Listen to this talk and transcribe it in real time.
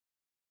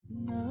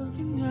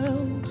Nothing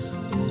else.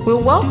 We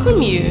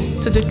welcome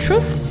you to the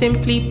Truth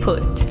Simply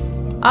Put,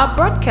 our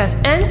broadcast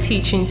and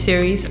teaching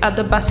series at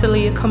the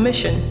Basileia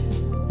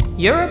Commission.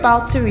 You're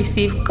about to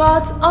receive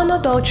God's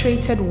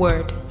unadulterated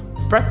word,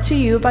 brought to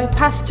you by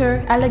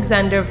Pastor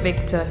Alexander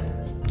Victor,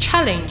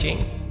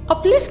 challenging,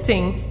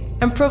 uplifting,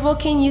 and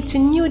provoking you to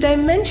new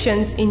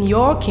dimensions in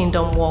your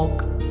kingdom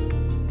walk.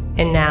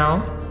 And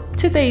now,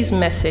 today's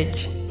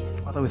message.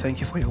 Father, we thank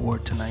you for your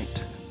word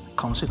tonight. It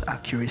comes with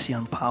accuracy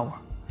and power.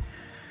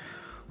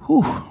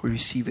 Whew, we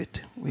receive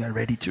it. We are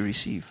ready to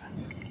receive.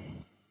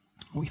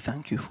 We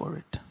thank you for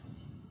it.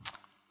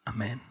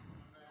 Amen.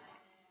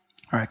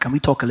 All right, can we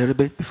talk a little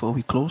bit before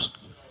we close?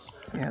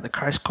 Yeah, the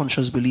Christ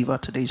conscious believer.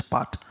 Today's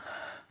part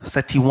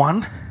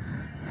 31.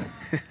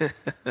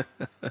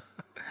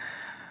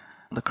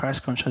 The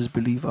Christ conscious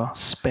believer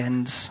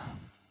spends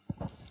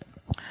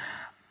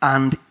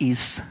and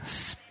is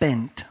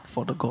spent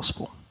for the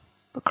gospel.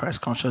 The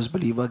Christ conscious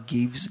believer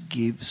gives,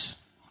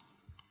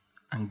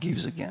 and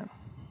gives again.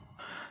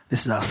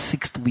 This is our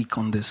 6th week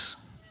on this.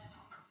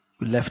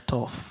 We left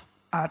off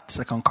at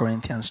 2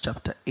 Corinthians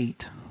chapter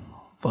 8,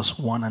 verse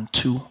 1 and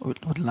 2.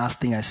 The last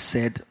thing I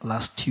said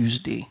last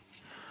Tuesday,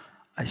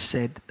 I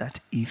said that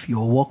if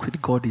your walk with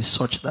God is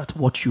such that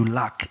what you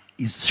lack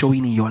is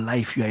showing in your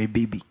life, you are a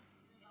baby.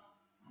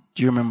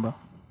 Do you remember?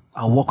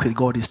 Our walk with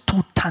God is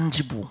too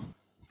tangible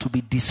to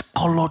be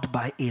discolored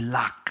by a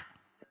lack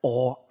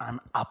or an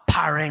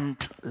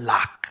apparent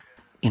lack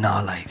in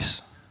our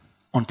lives.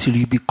 Until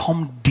you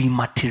become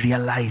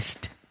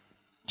dematerialized.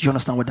 Do you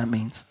understand what that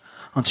means?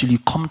 Until you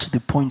come to the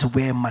point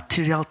where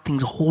material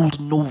things hold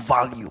no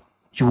value,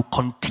 you will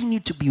continue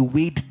to be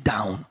weighed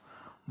down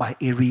by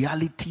a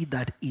reality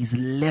that is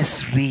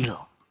less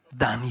real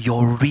than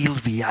your real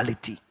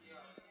reality.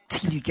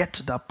 Till you get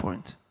to that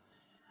point.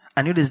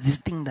 I know there's this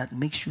thing that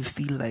makes you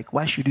feel like,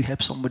 why should you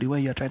help somebody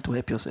when you're trying to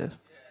help yourself?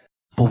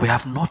 But we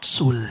have not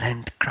so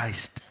learned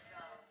Christ.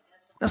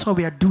 That's why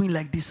we are doing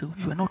like this.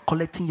 You are not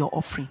collecting your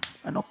offering.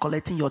 You are not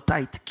collecting your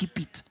tithe.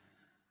 Keep it.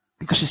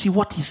 Because you see,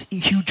 what is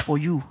huge for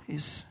you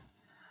is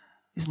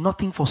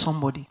nothing for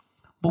somebody.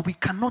 But we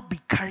cannot be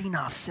carrying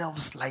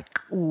ourselves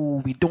like,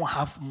 oh, we don't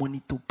have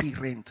money to pay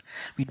rent.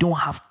 We don't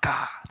have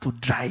car to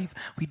drive.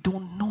 We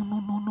don't,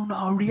 no.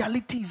 Our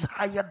reality is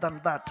higher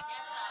than that. Yes,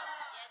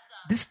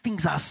 sir. These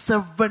things are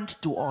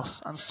servant to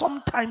us. And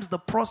sometimes the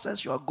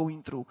process you are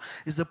going through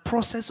is the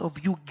process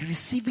of you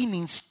receiving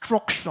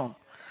instruction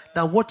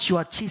that what you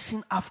are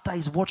chasing after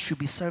is what should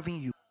be serving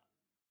you.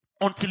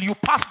 Until you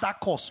pass that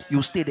course,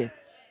 you stay there.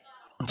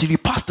 Until you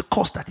pass the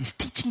course that is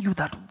teaching you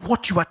that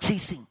what you are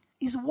chasing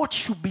is what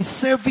should be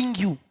serving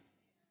you.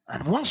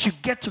 And once you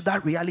get to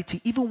that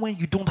reality, even when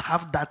you don't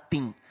have that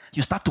thing,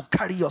 you start to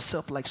carry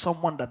yourself like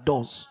someone that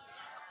does.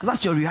 Because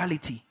that's your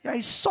reality. You are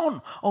a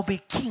son of a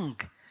king.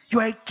 You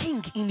are a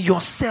king in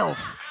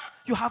yourself.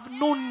 You have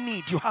no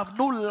need. You have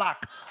no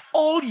lack.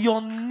 All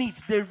your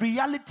needs, the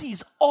reality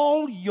is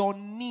all your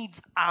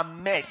needs are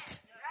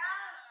met.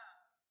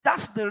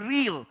 That's the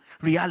real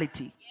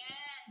reality.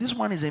 This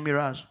one is a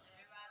mirage.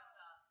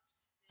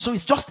 So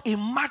it's just a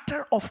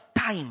matter of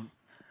time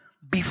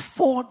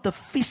before the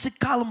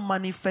physical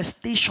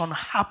manifestation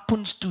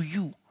happens to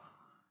you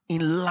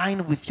in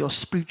line with your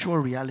spiritual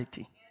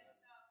reality.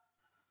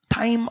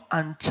 Time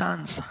and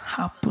chance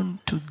happen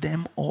to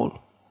them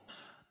all.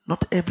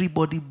 Not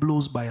everybody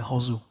blows by a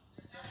hustle.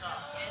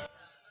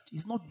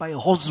 It's not by a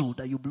hustle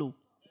that you blow.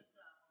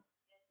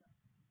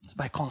 It's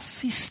by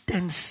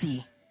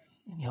consistency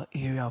in your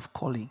area of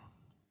calling.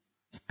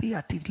 Stay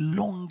at it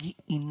long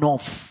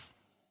enough.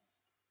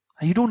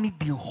 And you don't need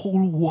the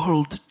whole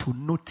world to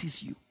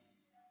notice you.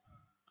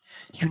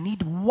 You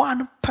need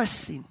one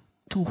person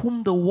to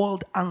whom the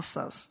world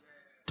answers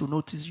to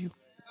notice you.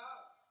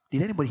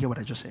 Did anybody hear what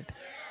I just said?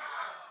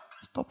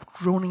 Stop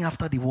running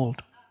after the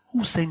world.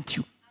 Who sent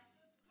you?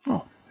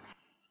 No.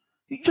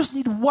 You just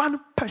need one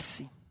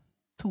person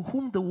to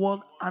whom the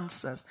world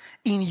answers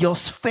in your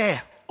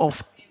sphere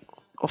of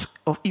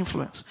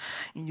influence,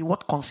 in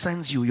what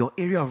concerns you, your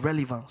area of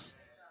relevance.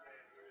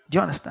 Do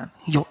you understand?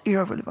 Your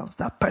area of relevance.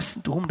 That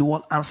person to whom the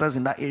world answers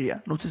in that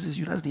area notices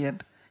you. That's the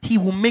end. He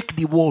will make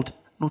the world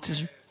notice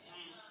you.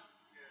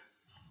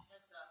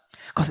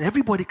 Because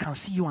everybody can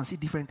see you and see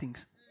different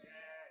things.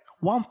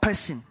 One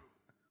person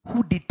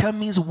who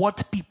determines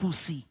what people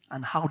see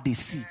and how they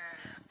see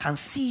can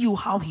see you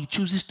how he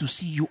chooses to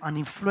see you and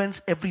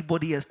influence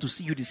everybody else to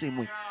see you the same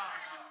way.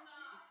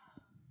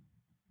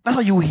 That's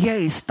why you hear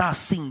a star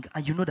sing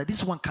and you know that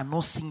this one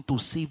cannot sing to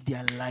save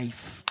their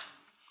life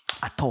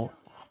at all.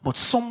 But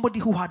somebody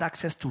who had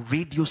access to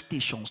radio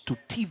stations, to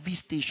TV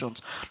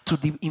stations, to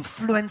the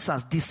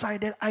influencers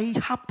decided, I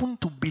happen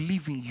to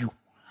believe in you.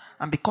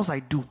 And because I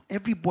do,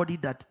 everybody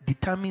that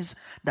determines,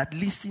 that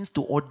listens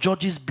to or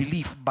judges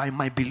belief by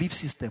my belief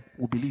system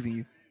will believe in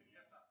you.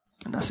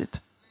 And that's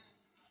it.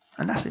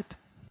 And that's it.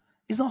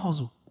 It's not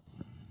hustle.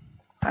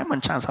 Time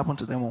and chance happen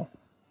to them all.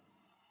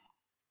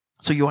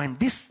 So you're in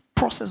this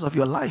process of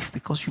your life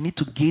because you need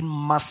to gain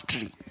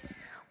mastery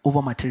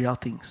over material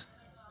things.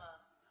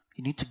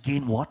 You need to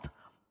gain what?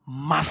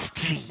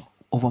 Mastery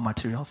over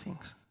material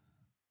things.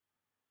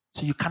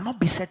 So you cannot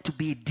be said to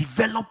be a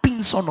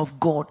developing son of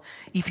God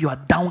if you are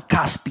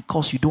downcast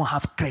because you don't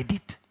have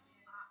credit.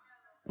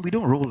 We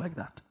don't roll like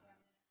that.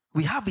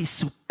 We have a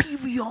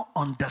superior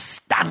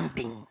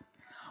understanding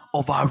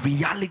of our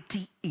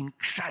reality in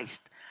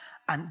Christ.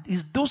 And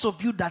it's those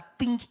of you that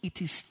think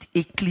it is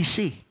a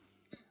cliche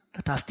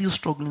that are still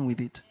struggling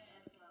with it.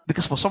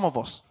 Because for some of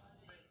us,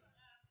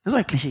 it's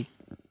not a cliche.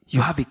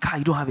 You have a car,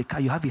 you don't have a car.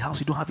 You have a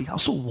house, you don't have a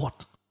house. So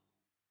what?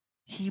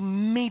 He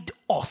made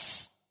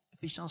us,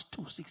 Ephesians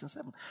 2, 6 and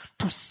 7,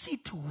 to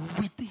sit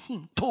with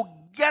him,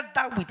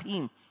 together with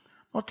him.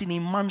 Not in a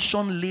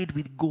mansion laid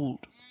with gold.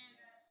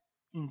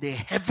 In the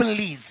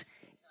heavenlies,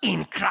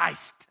 in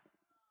Christ.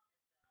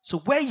 So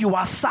where you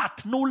are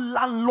sat, no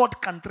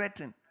landlord can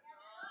threaten.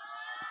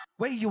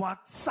 Where you are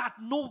sat,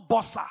 no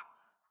bosser,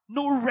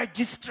 no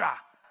registrar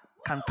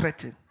can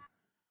threaten.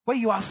 Where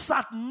you are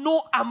sat,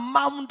 no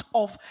amount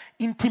of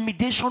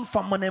intimidation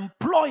from an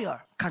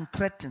employer can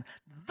threaten.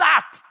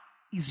 That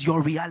is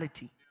your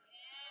reality.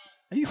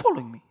 Are you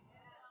following me?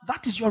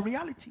 That is your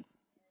reality.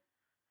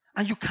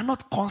 And you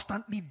cannot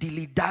constantly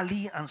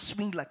dilly-dally and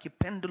swing like a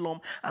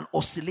pendulum and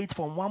oscillate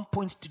from one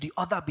point to the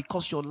other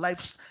because your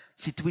life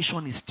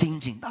situation is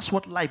changing. That's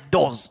what life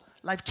does.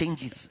 Life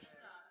changes.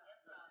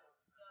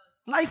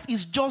 Life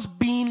is just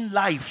being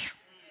life.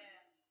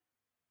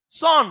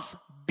 Sons,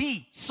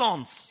 be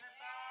sons.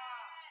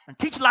 And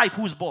teach life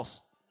who's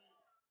boss.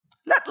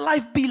 Let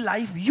life be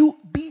life. You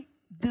be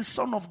the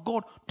son of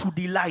God to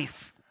the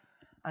life.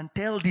 And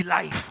tell the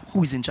life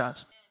who is in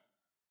charge.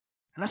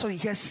 And that's why you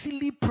hear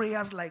silly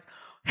prayers like,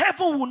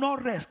 heaven will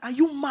not rest. Are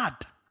you mad?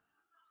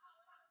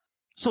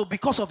 So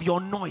because of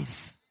your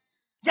noise,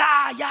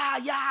 heaven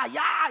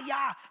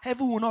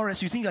will not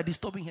rest. You think you are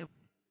disturbing heaven.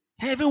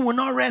 Heaven will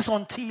not rest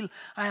until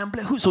I am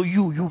blessed. So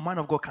you man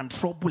of God, can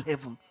trouble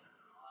heaven.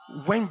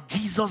 When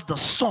Jesus the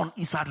Son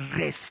is at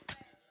rest.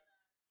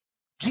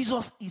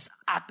 Jesus is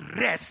at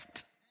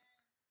rest.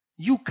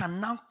 You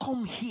can now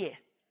come here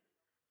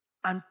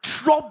and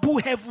trouble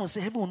heaven.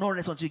 Say heaven will not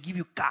rest until you give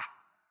you car.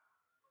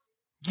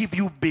 Give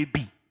you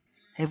baby.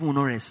 Heaven will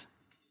not rest.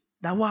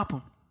 That will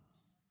happen.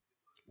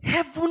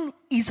 Heaven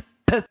is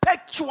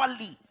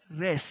perpetually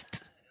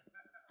rest.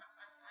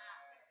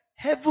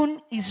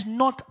 Heaven is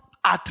not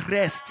at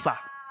rest, sir.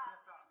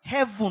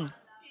 Heaven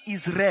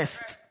is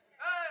rest.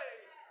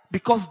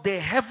 Because the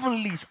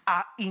heavenlies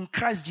are in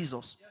Christ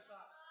Jesus.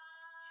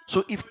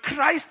 So if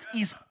Christ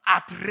is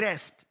at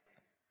rest,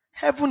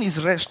 heaven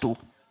is rest too.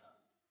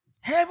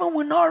 Heaven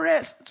will not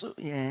rest. So,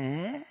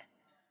 yeah.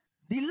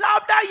 The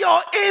louder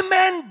your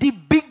amen, the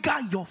bigger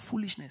your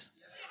foolishness.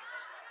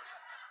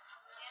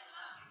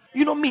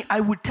 You know me,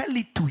 I will tell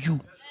it to you.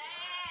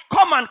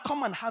 Come and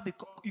have it.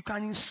 You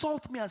can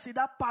insult me and say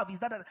that path is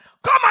that.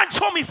 Come and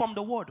show me from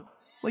the word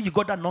where you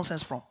got that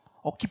nonsense from.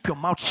 Or keep your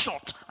mouth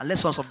shut and let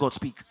sons of God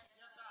speak.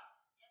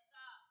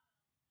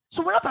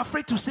 So we're not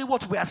afraid to say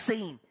what we are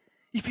saying.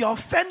 If you're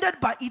offended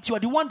by it, you are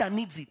the one that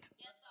needs it.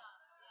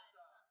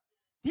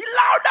 The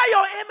louder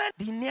your amen,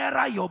 the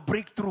nearer your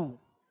breakthrough.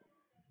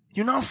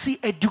 You now see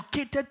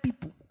educated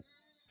people,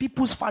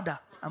 people's father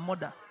and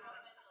mother,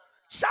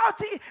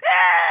 shouting,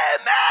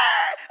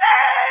 amen,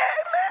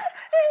 amen.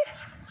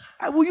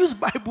 I will use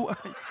Bible.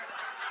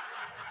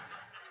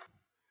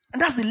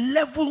 And that's the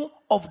level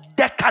of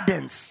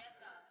decadence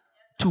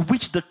to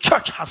which the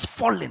church has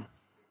fallen.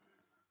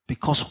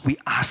 Because we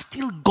are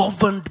still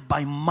governed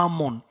by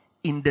mammon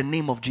in the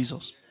name of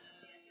Jesus.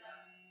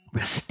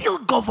 We're still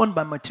governed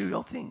by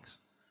material things.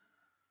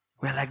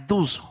 We're like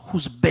those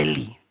whose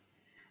belly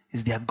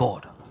is their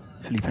God.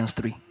 Philippians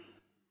 3.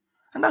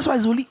 And that's why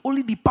it's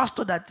only the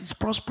pastor that is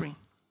prospering.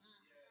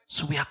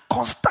 So we are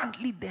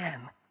constantly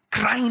then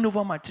crying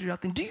over material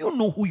things. Do you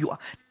know who you are?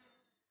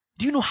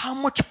 Do you know how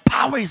much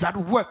power is at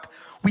work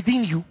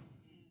within you?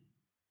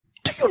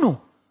 Do you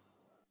know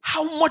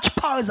how much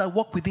power is at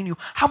work within you?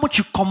 How much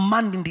you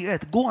command in the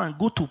earth? Go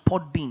to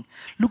Podbean.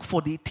 Look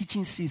for the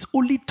teaching series.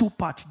 Only 2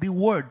 parts. The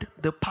word,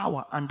 the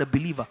power, and the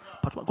believer.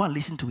 But go and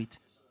listen to it.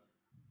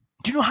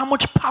 Do you know how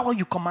much power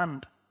you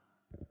command?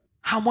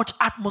 How much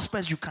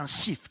atmospheres you can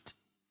shift?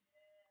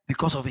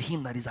 Because of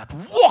him that is at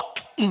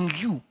work in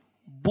you,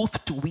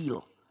 both to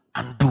will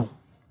and do.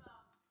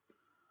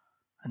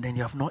 And then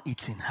you have not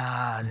eaten.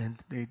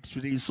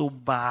 Today is so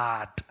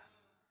bad.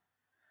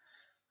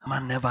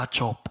 Man never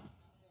chop.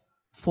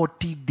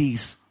 40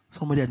 days,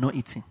 somebody had not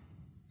eaten.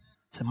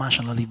 So man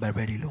shall not live by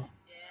bread alone.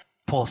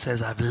 Paul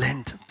says, I've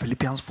learned,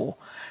 Philippians 4,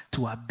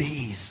 to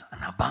abase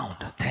and abound.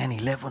 10,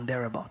 11,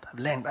 thereabout. I've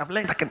learned.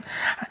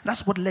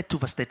 That's what led to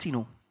verse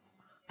 13.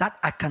 That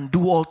I can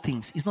do all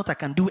things. It's not I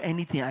can do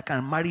anything. I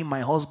can marry my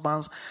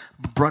husband's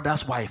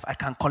brother's wife. I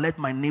can collect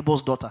my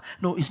neighbor's daughter.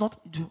 No, it's not.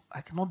 I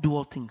cannot do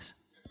all things.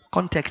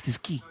 Context is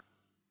key.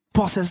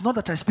 Paul says, not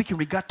that I speak in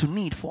regard to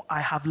need, for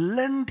I have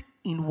learned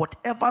in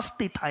whatever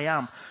state I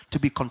am to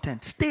be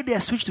content. Stay there,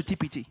 switch to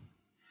TPT.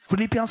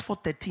 Philippians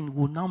 4:13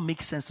 will now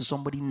make sense to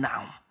somebody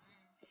now.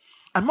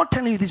 I'm not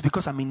telling you this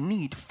because I'm in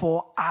need,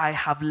 for I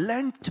have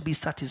learned to be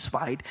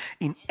satisfied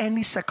in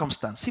any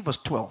circumstance. See verse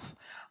 12.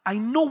 I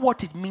know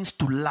what it means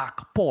to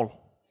lack, Paul.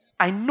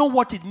 I know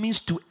what it means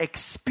to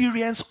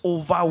experience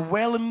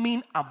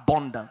overwhelming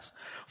abundance.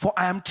 For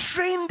I am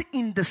trained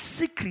in the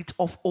secret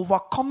of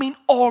overcoming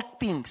all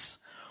things,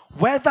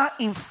 whether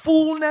in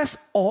fullness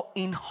or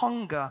in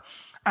hunger.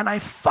 And I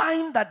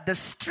find that the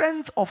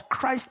strength of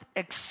Christ's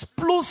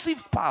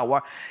explosive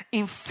power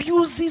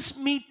infuses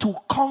me to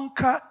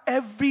conquer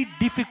every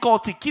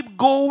difficulty. Keep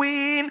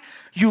going.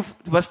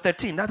 Verse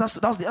 13. That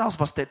was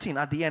verse 13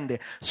 at the end there.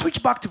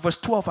 Switch back to verse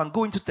 12 and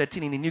go into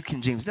 13 in the New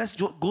King James. Let's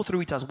go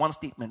through it as one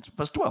statement.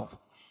 Verse 12.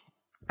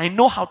 I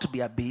know how to be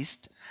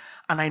abased,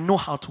 and I know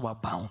how to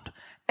abound.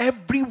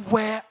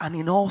 Everywhere and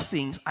in all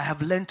things, I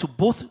have learned to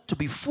both to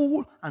be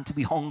full and to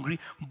be hungry,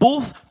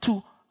 both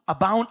to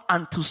abound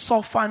and to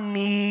suffer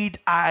need.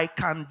 I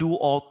can do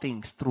all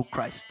things through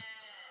Christ.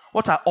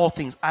 What are all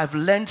things? I've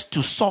learned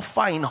to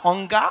suffer in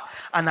hunger,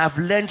 and I've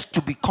learned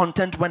to be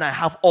content when I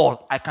have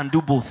all. I can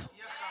do both.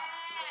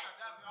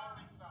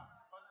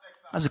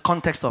 That's the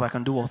context of I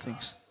can do all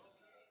things.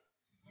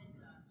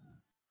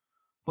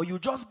 But you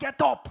just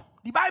get up.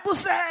 The Bible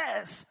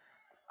says,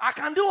 I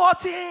can do all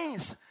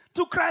things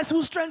to Christ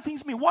who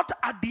strengthens me. What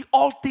are the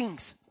all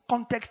things?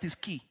 Context is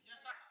key.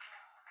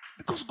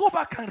 Because go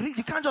back and read.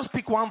 You can't just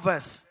pick one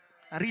verse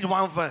and read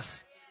one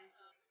verse.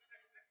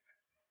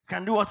 I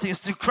can do all things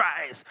to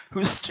Christ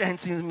who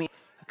strengthens me.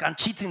 I can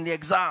cheat in the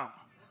exam.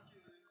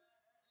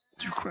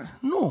 To Christ.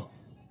 No.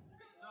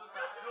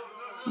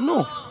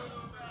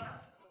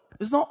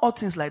 It's not all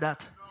things like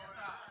that.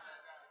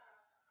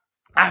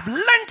 I've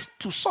learned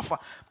to suffer.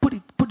 Put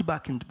it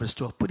back in verse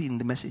 12. Put it in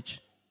the message.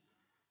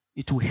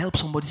 It will help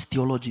somebody's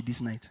theology this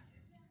night.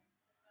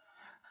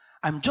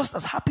 I'm just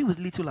as happy with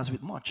little as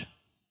with much.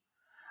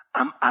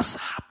 I'm as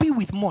happy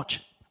with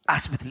much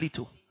as with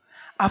little.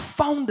 I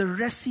found the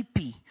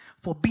recipe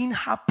for being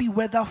happy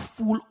whether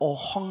full or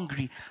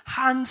hungry,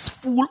 hands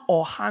full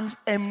or hands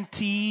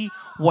empty.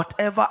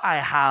 Whatever I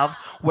have,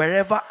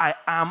 wherever I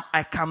am,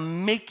 I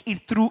can make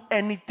it through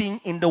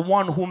anything in the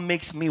one who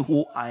makes me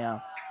who I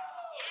am.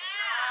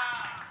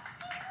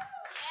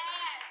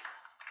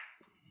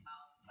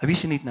 Have you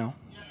seen it now?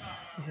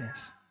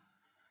 Yes.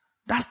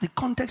 That's the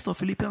context of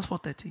Philippians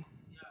 4:30.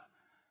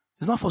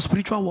 It's not for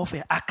spiritual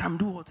warfare. I can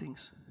do all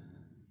things.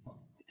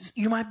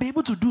 You might be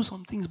able to do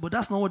some things, but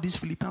that's not what this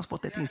Philippians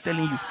 4:13 is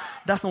telling you.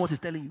 That's not what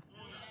it's telling you.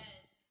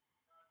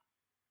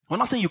 We're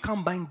not saying you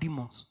can't bind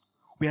demons.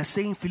 We are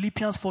saying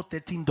Philippians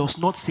 4:13 does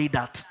not say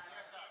that.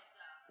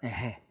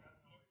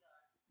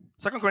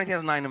 2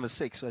 Corinthians 9 and verse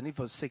 6. So I need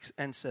verse 6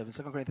 and 7.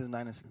 2 Corinthians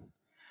 9 and 7.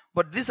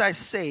 But this I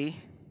say,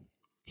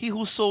 he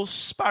who sows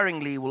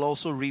sparingly will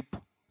also reap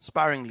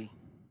sparingly.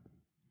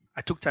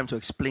 I took time to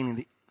explain in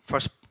the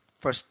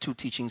first two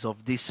teachings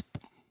of this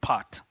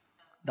part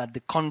that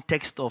the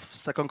context of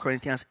 2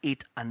 Corinthians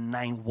 8 and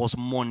 9 was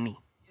money,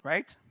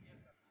 right?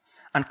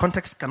 And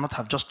context cannot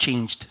have just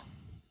changed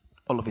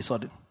all of a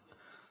sudden.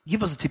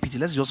 Give us the TPT.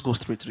 Let's just go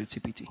straight to the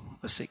TPT.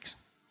 Verse 6.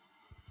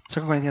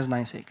 2 Corinthians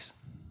 9:6.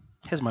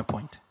 Here's my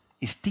point.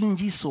 A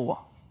stingy sower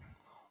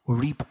will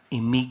reap a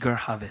meager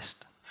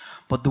harvest,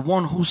 but the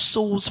one who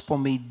sows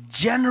from a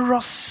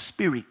generous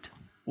spirit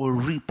will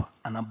reap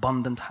an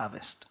abundant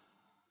harvest.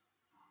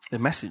 The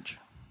message.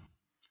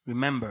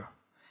 Remember,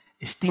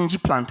 a stingy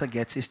planter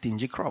gets a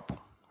stingy crop.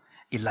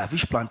 A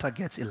lavish planter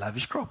gets a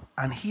lavish crop.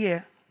 And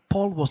here,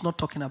 Paul was not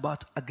talking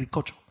about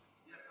agriculture.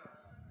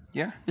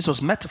 Yeah? This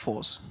was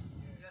metaphors.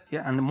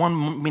 Yeah, and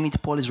 1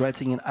 minute Paul is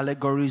writing in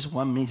allegories,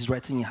 1 minute he's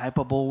writing in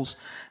hyperboles,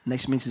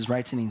 next minute he's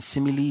writing in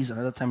similes,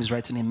 another time he's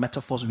writing in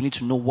metaphors. We need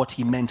to know what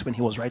he meant when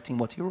he was writing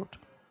what he wrote.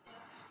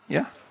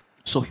 Yeah?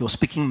 So he was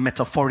speaking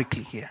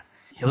metaphorically here.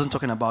 He wasn't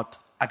talking about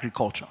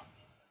agriculture.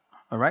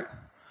 All right?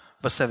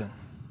 Verse 7.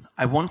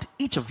 I want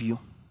each of you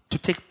to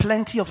take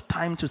plenty of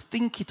time to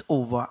think it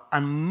over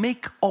and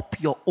make up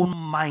your own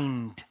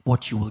mind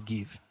what you will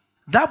give.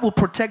 That will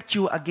protect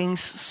you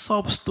against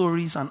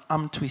sub-stories and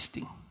arm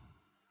twisting.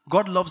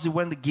 God loves it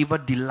when the giver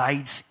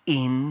delights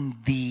in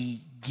the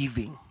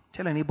giving.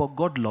 Tell a neighbor,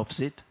 God loves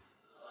it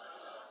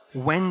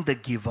when the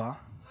giver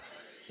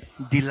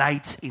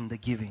delights in the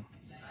giving.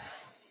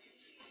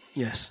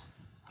 Yes.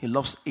 He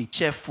loves a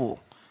cheerful.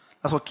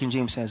 That's what King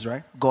James says,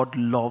 right? God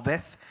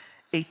loveth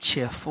a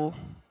cheerful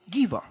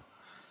giver.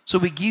 So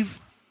we give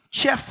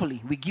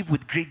cheerfully. We give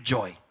with great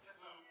joy.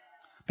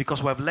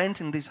 Because we have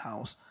learned in this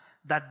house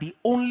that the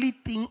only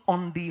thing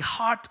on the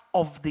heart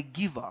of the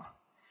giver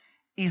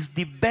is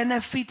the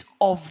benefit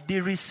of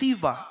the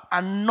receiver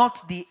and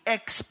not the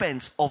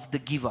expense of the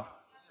giver.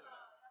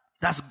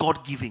 That's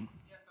God giving.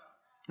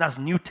 That's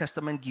New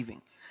Testament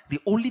giving.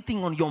 The only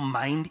thing on your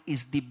mind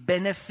is the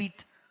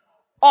benefit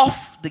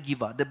of the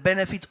giver, the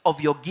benefit of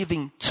your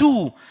giving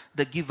to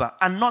the giver,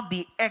 and not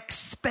the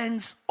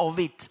expense of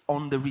it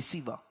on the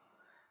receiver.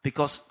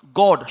 Because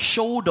God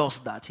showed us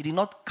that He did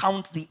not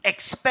count the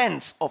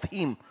expense of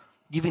Him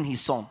giving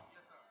His Son.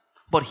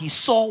 But He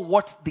saw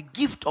what the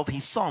gift of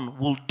His Son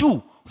will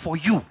do for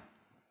you.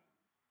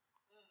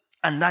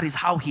 And that is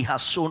how he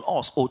has shown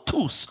us, or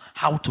tools,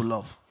 how to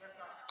love.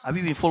 Have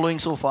you been following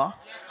so far?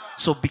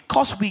 So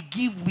because we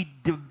give with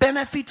the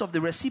benefit of the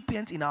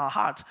recipient in our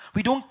hearts,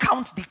 we don't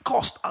count the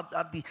cost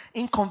at the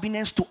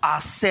inconvenience to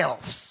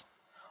ourselves.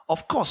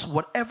 Of course,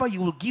 whatever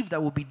you will give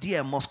that will be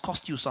dear must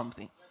cost you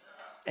something.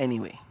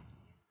 Anyway.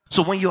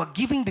 So when you are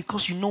giving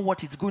because you know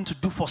what it's going to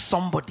do for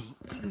somebody,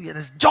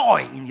 there's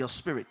joy in your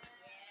spirit.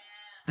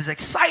 There's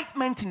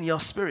excitement in your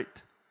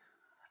spirit.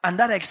 And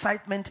that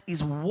excitement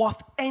is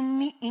worth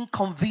any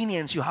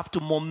inconvenience you have to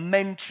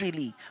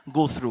momentarily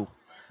go through.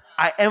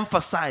 I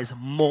emphasize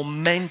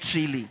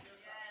momentarily.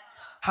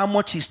 How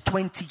much is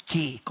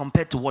 20K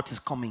compared to what is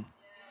coming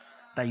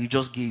that you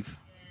just gave?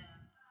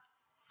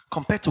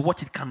 Compared to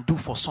what it can do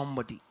for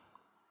somebody.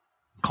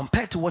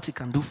 Compared to what it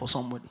can do for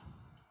somebody.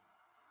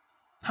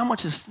 How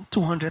much is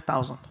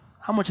 200,000?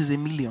 How much is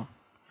 1 million?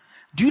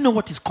 Do you know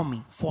what is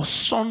coming? For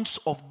sons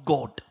of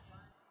God.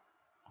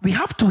 We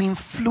have to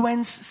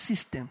influence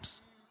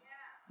systems.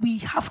 We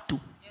have to.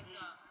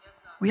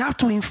 We have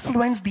to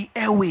influence the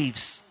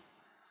airwaves.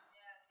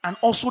 And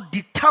also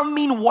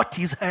determine what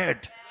is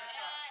heard.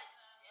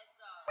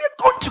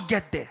 We're going to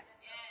get there.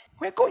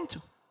 We're going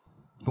to.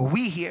 But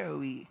we here,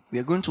 we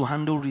are going to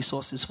handle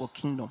resources for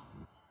kingdom.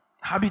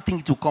 How do you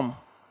think it will come?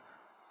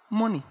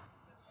 Money.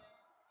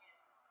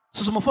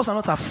 So some of us are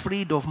not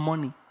afraid of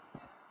money.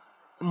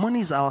 Money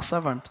is our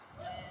servant.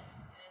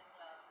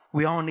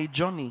 We are on a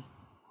journey.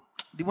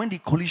 When the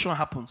collision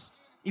happens,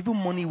 even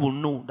money will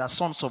know that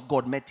sons of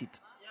God met it.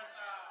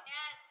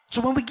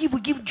 So when we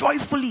give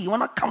joyfully. We're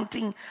not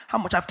counting how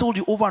much. I've told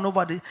you over and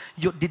over, the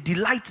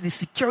delight, the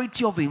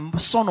security of a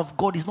son of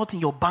God is not in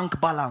your bank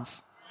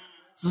balance.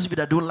 Those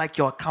people that don't like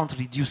your account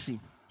reducing.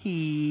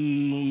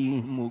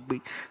 See,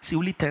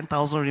 only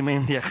 10,000 remain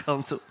in the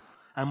account. So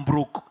I'm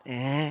broke.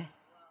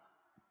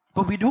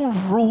 But we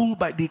don't roll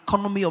by the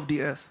economy of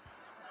the earth.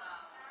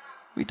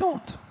 We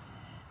don't.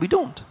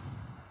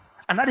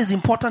 And that is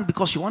important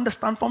because you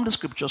understand from the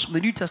scriptures, from the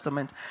New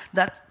Testament,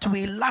 that to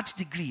a large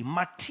degree,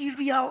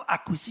 material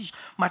acquisition,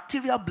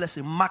 material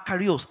blessing,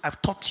 makarios,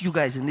 I've taught you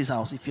guys in this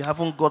house. If you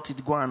haven't got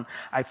it, go on.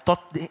 I've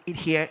taught it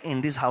here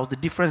in this house, the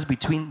difference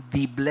between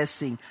the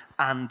blessing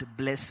and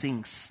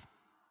blessings.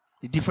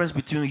 The difference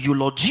between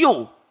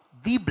eulogio,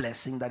 the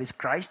blessing that is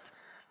Christ,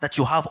 that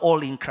you have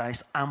all in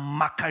Christ, and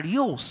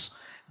makarios,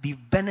 the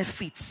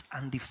benefits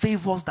and the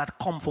favors that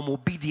come from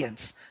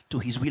obedience to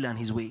his will and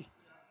his way.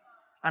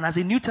 And as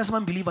a New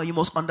Testament believer, you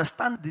must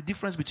understand the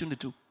difference between the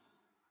two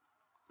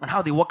and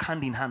how they work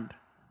hand in hand.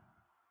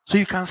 So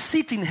you can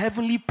sit in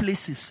heavenly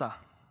places, sir,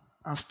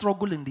 and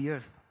struggle in the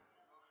earth.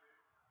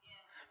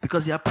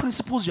 Because there are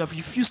principles you have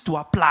refused to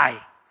apply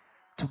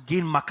to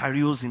gain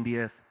makarios in the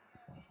earth.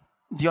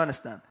 Do you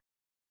understand?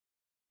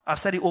 I've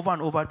said it over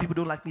and over. People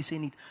don't like me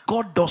saying it.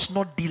 God does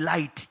not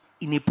delight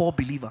in a poor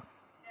believer.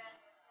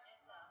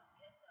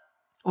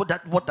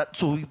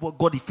 So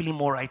God is feeling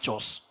more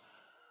righteous.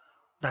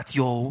 That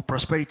your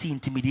prosperity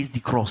intimidates the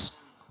cross.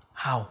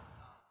 How?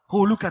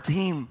 Oh, look at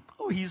him.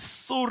 Oh, he's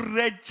so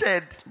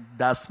wretched.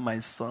 That's my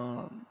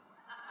son.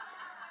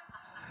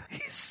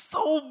 He's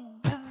so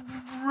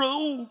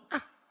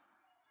broke.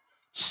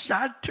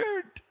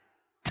 Shattered.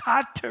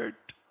 Tattered.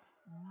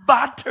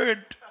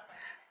 Battered.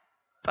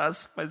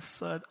 That's my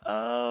son.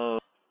 Oh.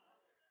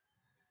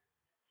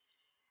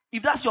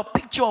 If that's your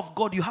picture of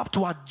God, you have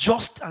to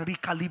adjust and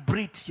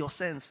recalibrate your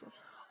sense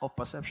of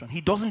perception.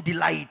 He doesn't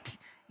delight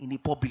in a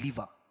poor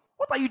believer.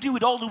 What are you doing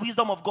with all the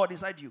wisdom of God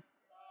inside you?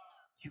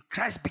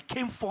 Christ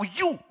became for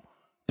you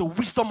the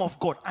wisdom of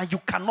God, and you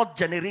cannot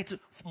generate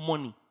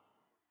money.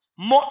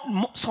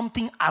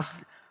 Something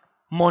as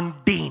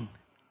mundane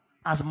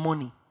as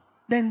money.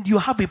 Then you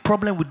have a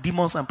problem with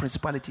demons and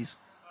principalities.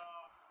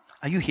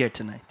 Are you here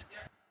tonight?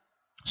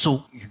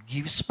 So you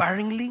give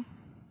sparingly,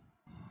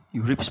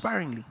 you reap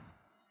sparingly.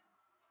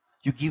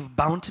 You give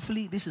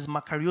bountifully. This is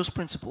Makarios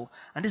principle.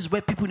 And this is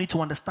where people need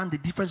to understand the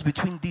difference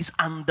between this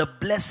and the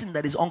blessing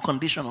that is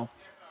unconditional.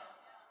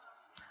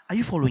 Are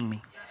you following me?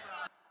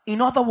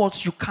 In other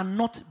words, you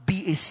cannot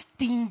be a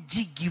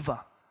stingy giver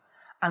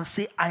and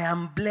say, I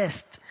am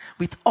blessed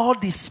with all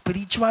the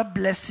spiritual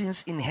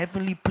blessings in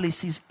heavenly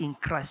places in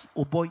Christ.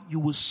 Oh boy, you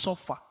will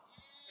suffer.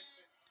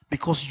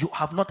 Because you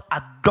have not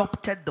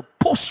adopted the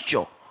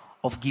posture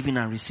of giving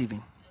and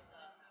receiving.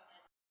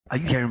 Are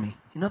you hearing me?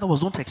 In other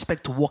words, don't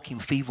expect to walk in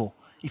favor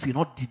if you're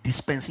not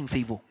dispensing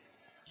favor.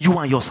 You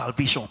and your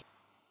salvation.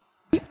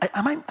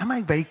 Am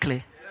I very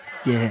clear?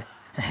 Yeah.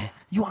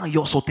 You and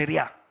your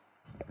soteria.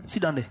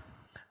 Sit down there.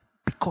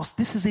 Because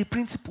this is a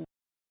principle.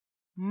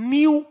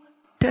 New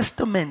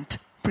Testament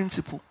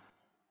principle.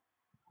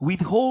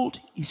 Withhold,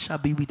 it shall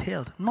be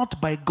withheld. Not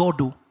by God,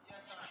 though.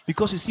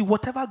 Because you see,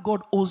 whatever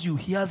God owes you,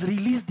 he has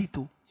released it,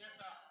 though.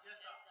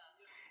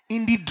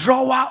 In the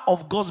drawer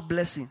of God's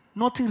blessing,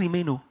 nothing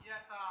remains, oh.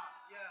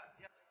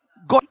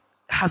 God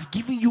has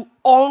given you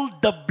all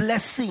the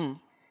blessing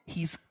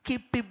he's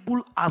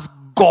capable as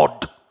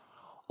God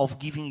of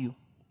giving you.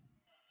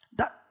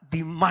 That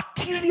the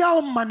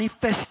material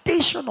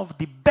manifestation of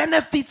the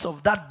benefits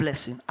of that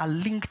blessing are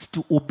linked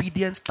to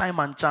obedience, time,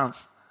 and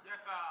chance.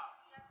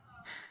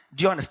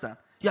 Do you understand?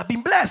 You have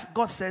been blessed.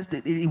 God says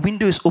the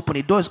window is open.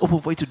 The door is open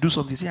for you to do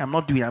something. Say, I'm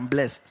not doing it. I'm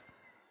blessed.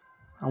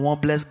 I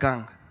want blessed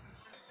gang.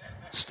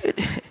 Stay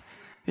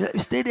there.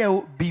 Stay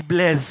there. Be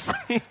blessed.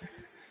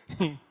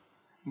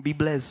 Be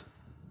blessed.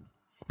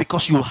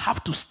 Because you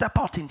have to step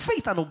out in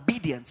faith and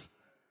obedience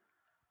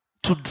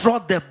to draw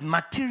the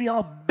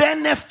material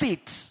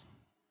benefits.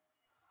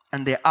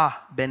 And there are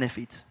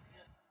benefits.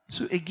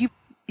 So a gift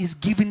is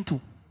given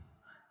to.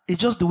 It's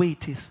just the way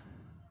it is.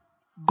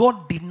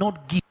 God did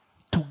not give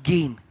to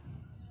gain.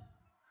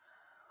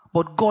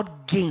 But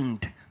God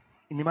gained,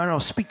 in the manner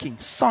of speaking,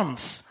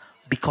 sons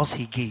because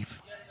he gave.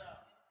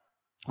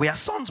 We are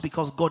sons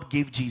because God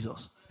gave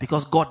Jesus.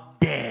 Because God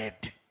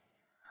dared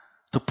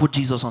to put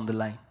Jesus on the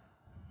line.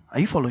 Are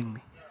you following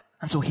me?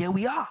 And so here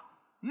we are.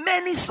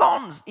 Many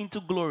sons into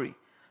glory.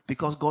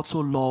 Because God so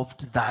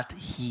loved that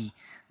he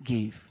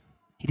gave.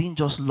 He didn't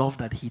just love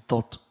that he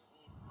thought.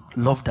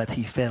 Love that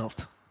he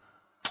felt.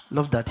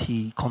 Love that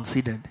he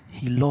considered.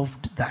 He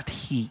loved that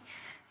he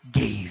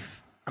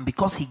gave. And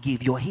because he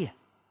gave, you're here.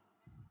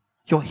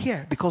 You're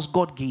here because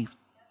God gave.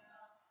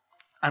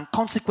 And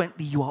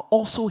consequently, you are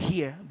also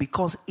here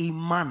because a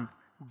man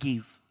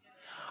gave.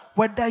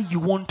 Whether you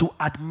want to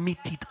admit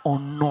it or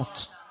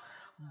not,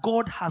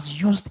 God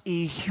has used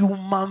a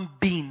human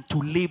being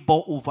to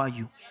labor over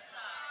you.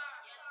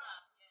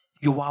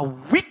 You are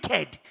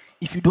wicked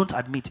if you don't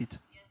admit it.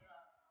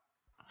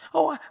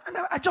 Oh, and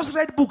I just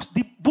read books,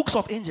 the books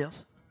of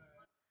angels.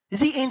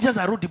 Is it angels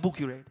I wrote the book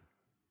you read?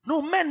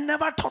 No, men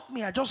never taught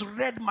me. I just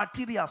read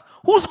materials.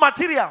 Whose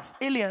materials?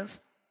 Aliens.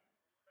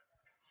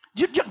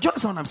 Do you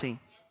understand what I'm saying?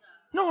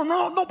 No,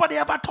 nobody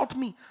ever taught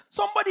me.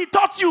 Somebody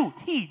taught you.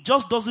 He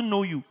just doesn't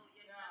know you.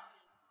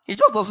 He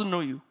just doesn't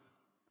know you.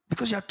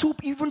 Because you're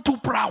even too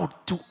proud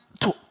to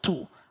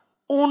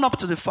own up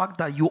to the fact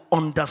that you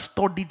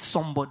understudied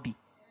somebody.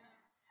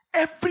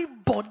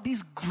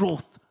 Everybody's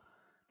growth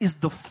is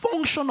the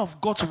function of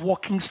God's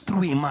workings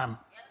through a man.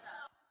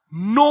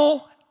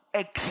 No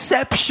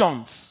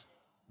exceptions.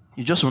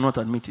 You just will not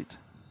admit it.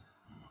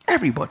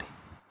 Everybody.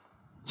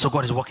 So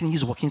God is working,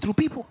 he's working through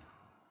people.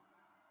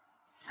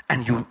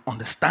 And you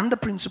understand the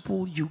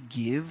principle, you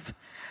give,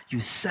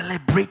 you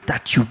celebrate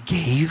that you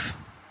gave,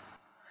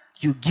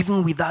 you give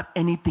without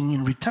anything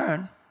in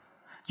return.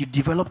 You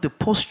develop the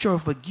posture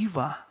of a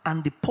giver,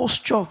 and the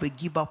posture of a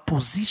giver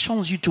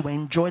positions you to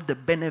enjoy the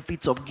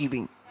benefits of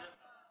giving.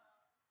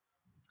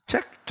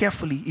 Check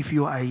carefully if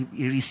you are a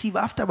receiver.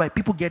 After a while,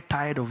 people get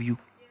tired of you.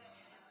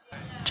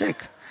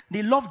 Check.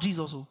 They love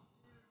Jesus.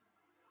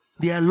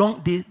 You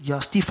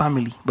are still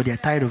family, but they are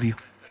tired of you.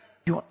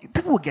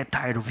 People will get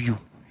tired of you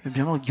if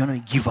you're not a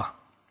giver.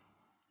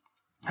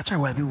 After a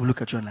while, people will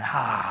look at you and like,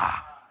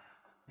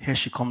 here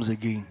she comes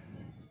again.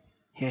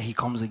 Here he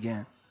comes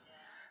again.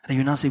 And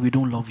you now say, we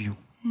don't love you.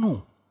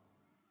 No.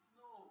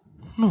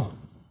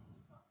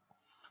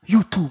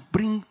 You too,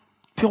 bring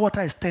pure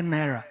water is 10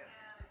 naira.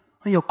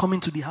 When you're coming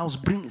to the house,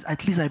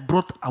 at least I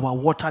brought our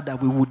water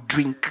that we would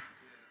drink.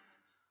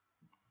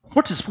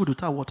 What is food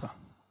without water?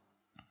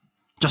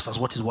 Just as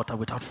what is water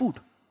without food.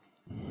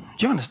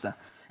 Do you understand?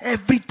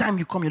 Every time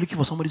you come, you're looking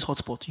for somebody's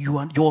hotspot.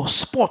 Your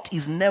spot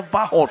is never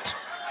hot.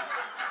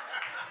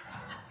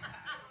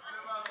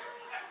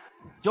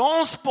 Your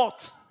own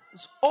spot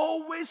is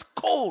always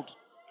cold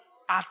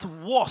at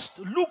worst,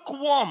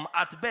 lukewarm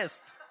at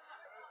best.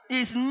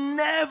 It's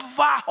never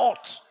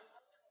hot.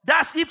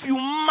 That's if you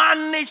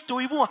manage to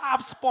even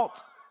have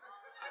spot.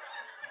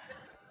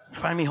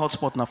 Find me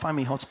hotspot now. Find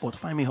me hotspot.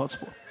 Find me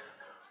hotspot.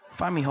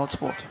 Find me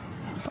hotspot.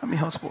 Find me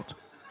hotspot.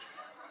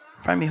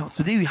 Find me hotspot.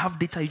 Today you have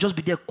data. You just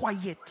be there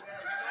quiet.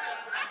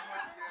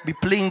 Be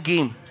playing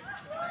game.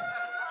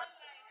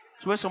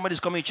 So when somebody's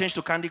coming, you change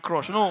to Candy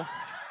Crush. No.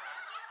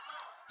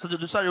 So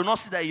you'll not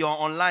see that you're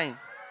online.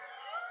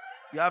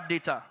 You have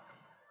data.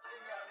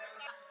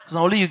 So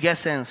only you get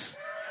sense.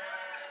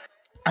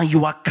 And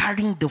you are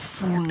carrying the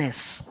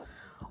fullness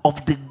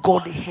of the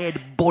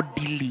Godhead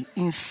bodily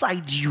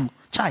inside you.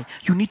 Chai,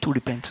 you need to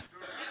repent.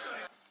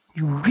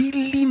 You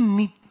really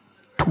need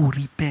to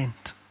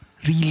repent.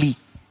 Really.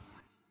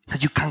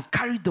 That you can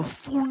carry the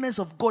fullness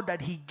of God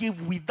that He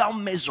gave without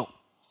measure.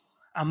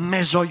 And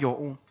measure your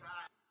own.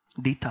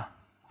 Data,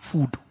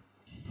 food,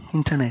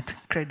 internet,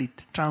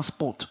 credit,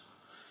 transport.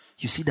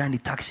 You sit down in the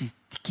taxi,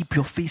 keep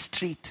your face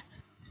straight.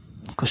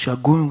 Because you are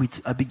going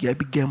with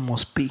Abigail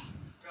must pay.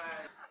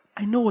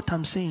 I know what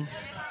I'm saying.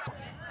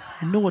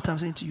 I know what I'm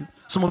saying to you.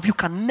 Some of you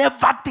can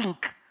never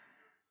think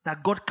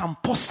that God can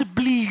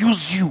possibly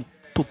use you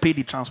to pay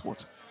the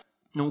transport.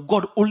 No,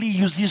 God only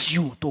uses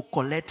you to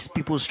collect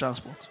people's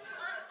transport.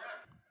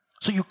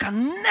 So you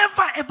can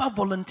never ever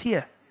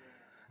volunteer.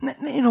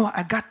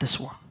 I got this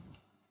one.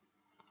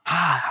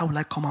 How will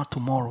I come out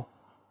tomorrow?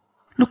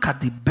 Look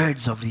at the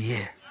birds of the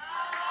air.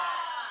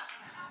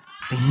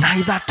 They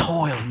neither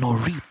toil nor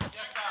reap.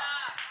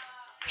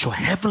 Your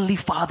heavenly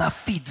Father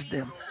feeds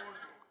them.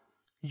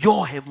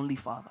 Your heavenly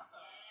Father.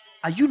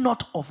 Are you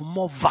not of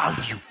more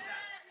value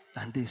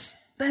than this?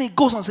 Then he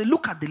goes and says,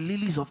 look at the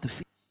lilies of the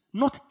field.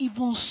 Not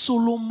even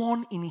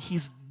Solomon in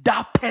his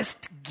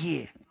darkest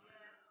gear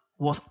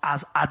was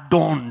as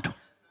adorned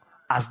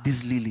as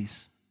these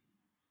lilies.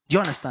 Do you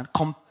understand?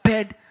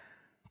 Compared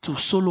to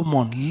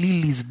Solomon,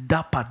 lilies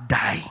dapper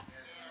die.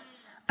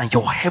 And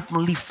your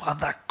heavenly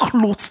Father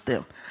clothes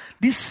them.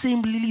 This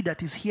same lily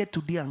that is here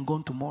today and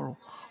gone tomorrow,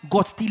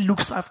 God still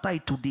looks after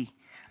it today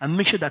and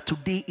make sure that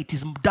today it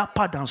is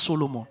dapper than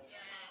Solomon.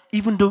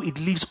 Even though it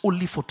lives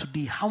only for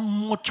today, how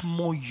much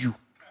more you?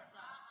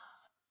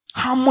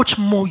 How much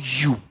more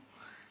you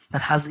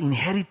that has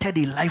inherited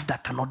a life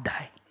that cannot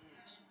die?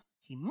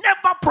 He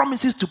never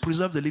promises to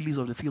preserve the lilies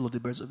of the field or the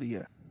birds of the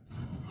air,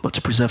 but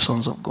to preserve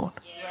sons of God.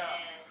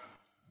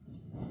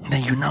 Yes.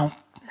 Then you now,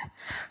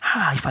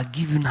 if I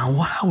give you now,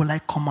 how will I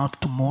come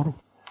out tomorrow?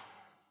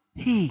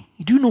 Hey,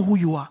 do you know who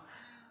you are?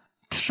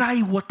 Try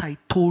what I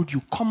told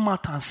you. Come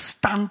out and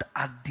stand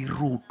at the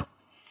road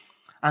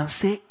and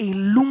say,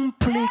 Elum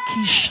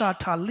pleki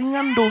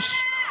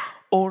shataliandos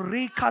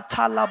oreka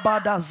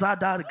talabada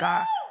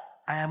zadarga.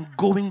 I am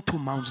going to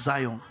Mount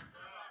Zion.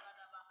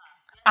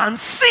 And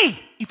see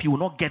if you will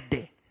not get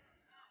there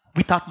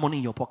without money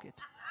in your pocket.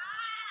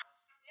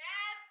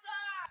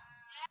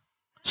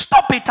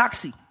 Stop a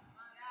taxi.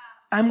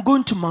 I'm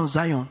going to Mount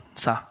Zion,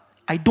 sir.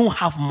 I don't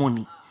have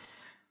money.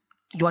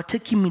 You are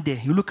taking me there.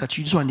 You look at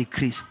you, this one the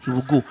craze. He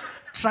will go.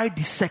 Try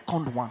the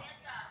second one.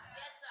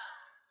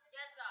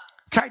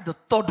 Try the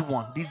third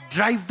one. The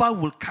driver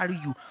will carry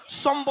you.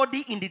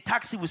 Somebody in the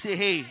taxi will say,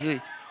 hey,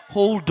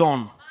 hold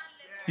on.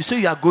 You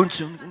say you are going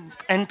to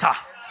enter.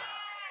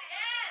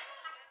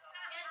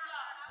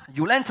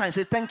 You'll enter and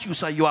say, thank you,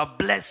 sir. You are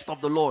blessed of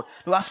the Lord.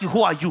 They'll ask you,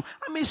 who are you?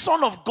 I'm a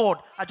son of God.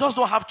 I just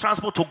don't have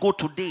transport to go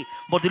today.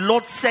 But the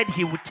Lord said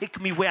he will take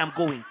me where I'm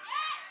going.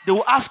 They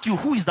will ask you,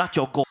 who is that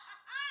your God?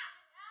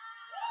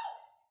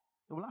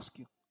 They will ask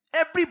you.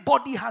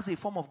 Everybody has a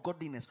form of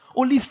godliness.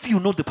 Only few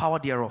know the power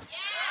thereof. Yes,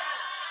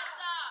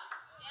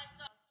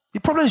 sir. The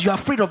problem is you are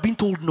afraid of being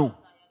told no.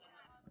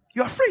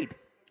 You're afraid.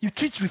 You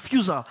treat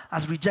refusal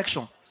as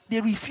rejection.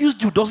 They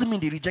refused you doesn't mean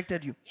they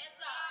rejected you. Yes,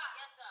 sir.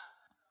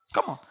 Yes,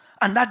 sir. Come on.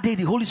 And that day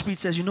the Holy Spirit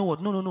says, you know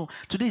what? No.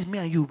 Today is me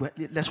and you. But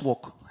let's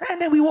walk.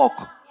 And then we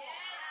walk.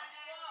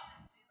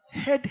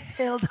 Head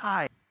held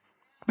high.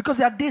 Because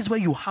there are days where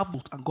you have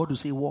it and God will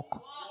say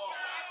walk.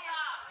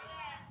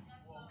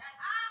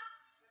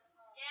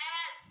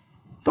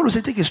 God will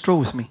say, take a stroll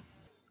with me.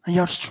 And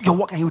you're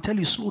walking and he will tell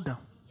you, slow down.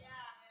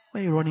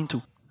 Where are you running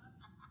to?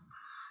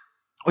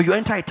 Or you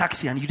enter a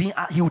taxi and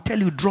he will tell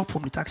you, drop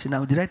from the taxi.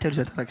 Now, did I tell you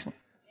to enter a taxi?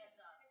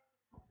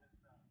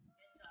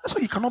 That's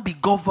why you cannot be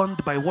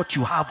governed by what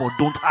you have or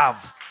don't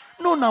have.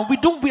 No,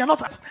 we are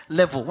not at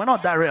level. We're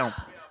not that realm.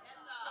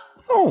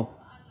 No,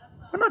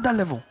 we're not that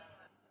level.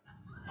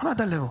 We're not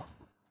that level.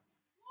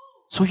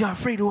 So you're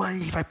afraid,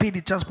 if I pay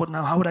the transport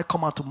now, how would I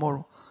come out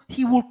tomorrow?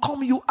 He will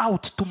come you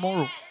out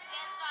tomorrow.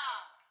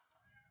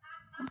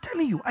 I'm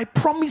telling you, I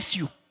promise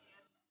you.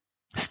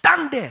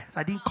 Stand there.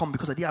 I didn't come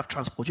because I didn't have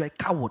transport. You're a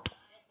coward.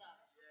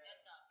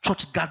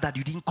 Church gathered,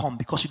 you didn't come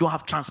because you don't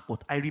have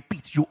transport. I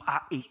repeat, you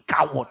are a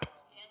coward.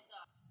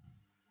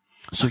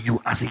 So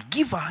you, as a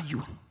giver,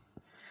 you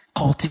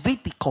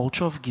cultivate the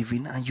culture of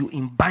giving and you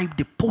imbibe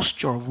the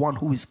posture of one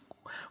who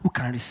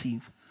can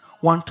receive.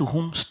 One to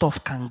whom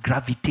stuff can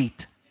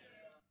gravitate.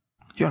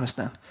 You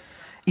understand?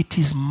 It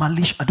is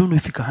malicious. I don't know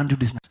if you can handle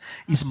this.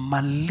 It's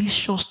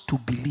malicious to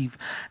believe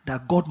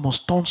that God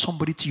must turn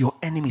somebody to your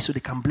enemy so they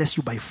can bless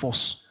you by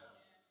force.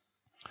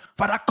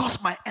 Father,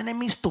 cause my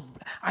enemies to,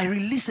 I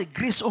release a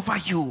grace over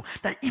you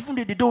that even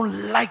if they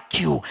don't like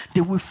you,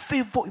 they will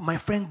favor you. My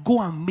friend,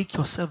 go and make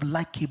yourself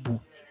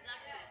likable.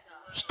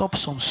 Stop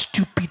some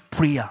stupid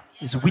prayer.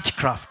 It's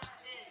witchcraft.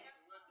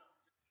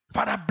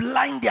 Father,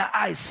 blind their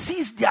eyes,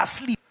 seize their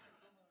sleep.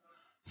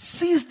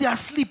 Seize their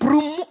sleep.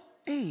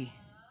 Hey.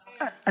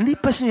 And the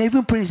person you're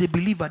even praying is a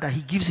believer that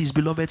he gives his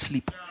beloved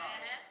sleep.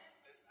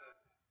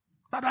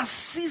 Father,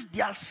 seize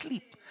their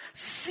sleep.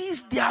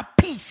 Seize their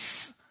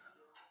peace.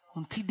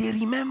 Until they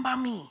remember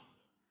me.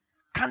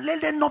 Can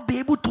let them not be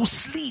able to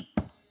sleep.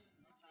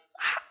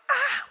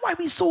 Why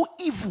be so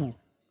evil?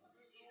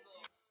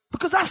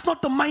 Because that's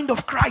not the mind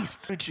of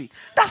Christ.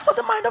 That's not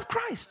the mind of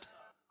Christ.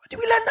 Where do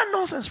we learn that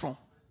nonsense from?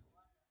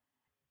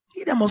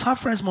 He that must have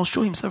friends must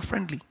show himself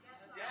friendly.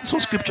 That's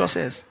what scripture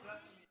says.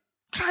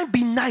 Try and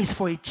be nice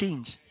for a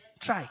change.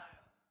 Try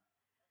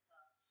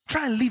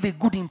and leave a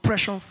good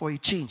impression for a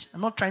change.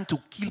 I'm not trying to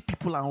kill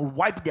people and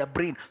wipe their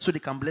brain so they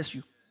can bless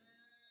you.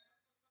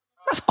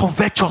 That's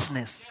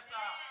covetousness.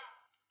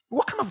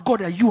 What kind of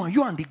God are you? And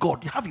you and the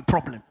God, you have a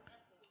problem.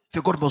 If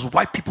your God must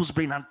wipe people's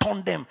brain and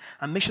turn them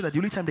and make sure that the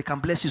only time they can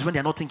bless you is when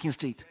they're not thinking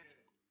straight.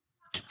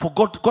 For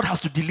God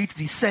has to delete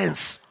the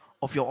sense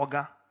of your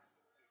organ.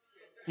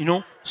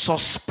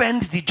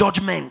 Suspend the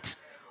judgment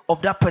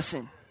of that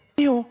person.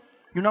 You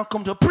now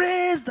come to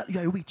praise that you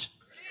are a witch.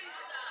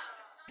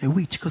 A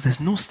witch, because there's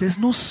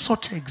no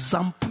such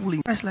example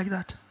in Christ like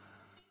that.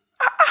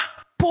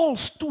 Paul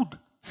stood,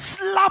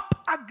 slap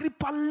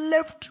Agrippa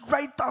left,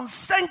 right, and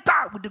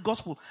center with the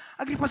gospel.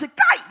 Agrippa said,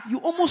 "Guy, you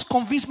almost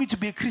convinced me to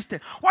be a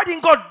Christian. Why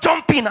didn't God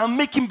jump in and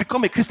make him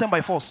become a Christian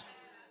by force?"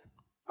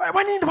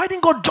 Why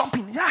didn't God jump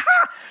in? Yeah,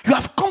 you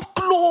have come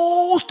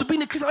close to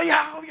being a Christian.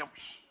 Yeah,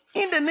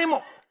 in the name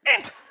of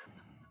enter.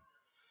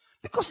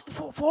 Because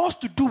for us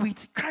to do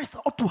it, Christ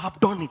ought to have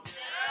done it.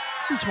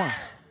 These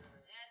ones.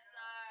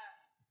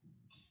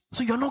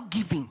 So you're not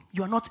giving,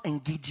 you're not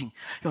engaging,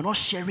 you're not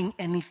sharing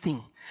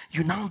anything.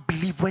 You now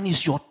believe when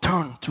it's your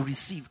turn to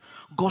receive,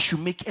 God should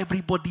make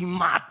everybody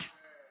mad.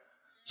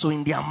 So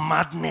in their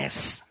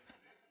madness,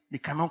 they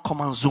cannot come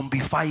and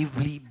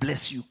zombifiably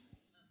bless you.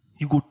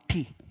 You go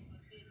take.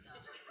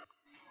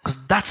 Because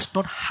that's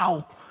not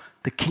how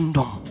the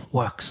kingdom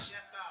works.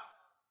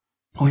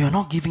 Oh, you're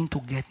not giving to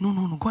get.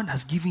 No. God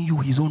has given you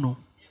his own.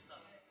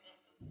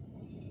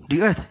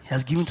 The earth he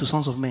has given to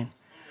sons of men.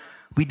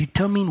 We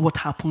determine what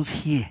happens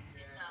here.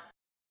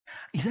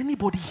 Is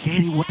anybody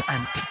hearing what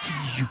I'm teaching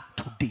you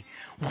today?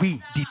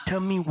 We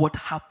determine what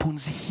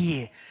happens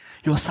here.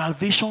 Your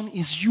salvation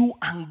is you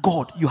and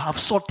God. You have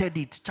sorted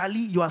it. Charlie,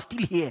 you are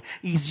still here.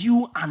 It's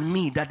you and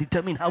me that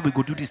determine how we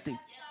go do this thing.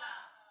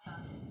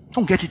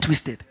 Don't get it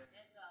twisted.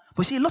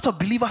 But see, a lot of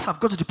believers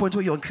have got to the point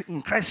where you're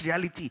in Christ's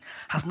reality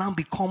has now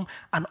become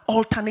an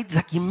alternate,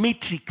 like a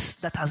matrix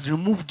that has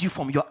removed you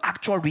from your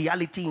actual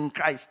reality in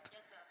Christ.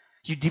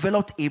 You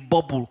developed a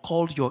bubble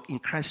called your in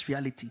Christ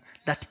reality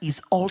that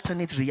is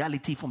alternate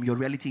reality from your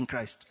reality in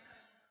Christ.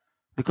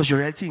 Because your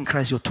reality in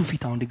Christ, your 2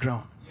 feet are on the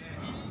ground.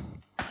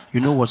 You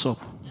know what's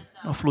up.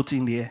 Not floating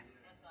in the air.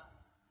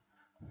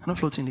 Not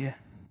floating in the air.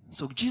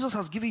 So Jesus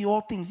has given you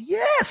all things.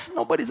 Yes,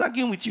 nobody's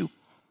arguing with you.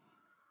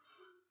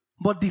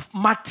 But the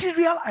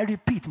material, I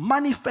repeat,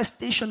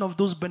 manifestation of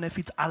those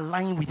benefits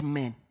align with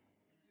men.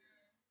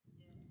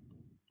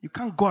 You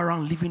can't go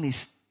around living a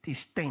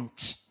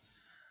stench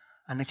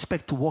and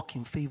expect to walk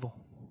in favor.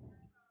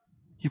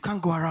 You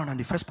can't go around and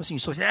the first person you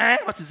saw say,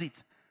 what is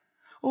it?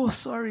 Oh,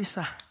 sorry,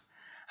 sir.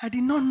 I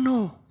did not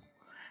know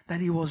that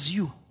it was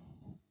you.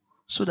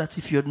 So that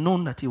if you had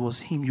known that it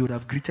was him, you would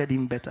have greeted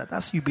him better.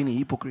 That's you being a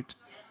hypocrite.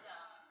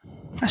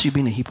 That's you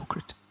being a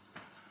hypocrite.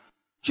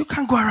 You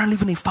can't go around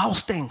living a foul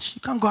stench.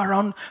 You can't go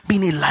around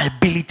being a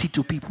liability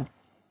to people.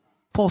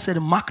 Paul said,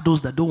 mark those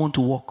that don't want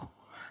to walk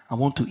and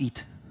want to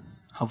eat.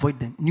 Avoid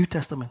them. New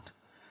Testament.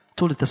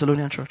 Told the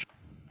Thessalonian church.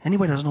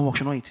 Anybody that does not walk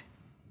should not eat.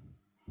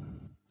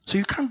 So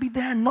you can't be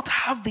there and not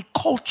have the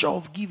culture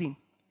of giving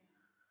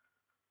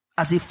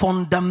as a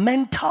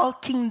fundamental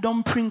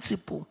kingdom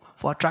principle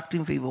for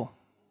attracting favor.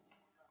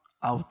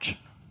 Ouch.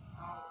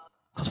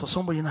 Because for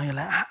somebody now, you're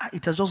like,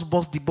 it has just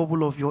burst the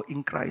bubble of your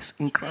in Christ.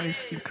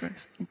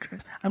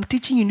 I'm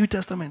teaching you New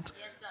Testament.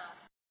 Yes, sir.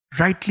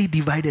 Rightly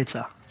divided,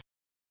 sir.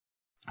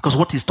 Because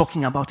what he's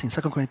talking about in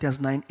 2 Corinthians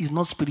 9 is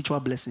not spiritual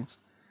blessings.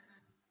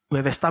 We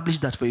have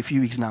established that for a few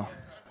weeks now.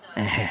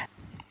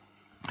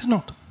 It's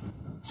not.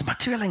 It's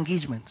material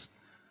engagements.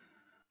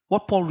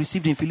 What Paul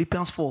received in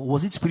Philippians 4,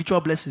 was it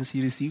spiritual blessings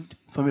he received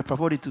from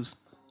Epaphroditus?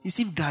 He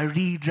received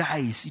gari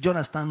rice. You don't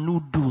understand?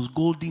 Noodles,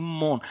 golden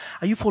morn.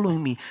 Are you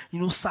following me?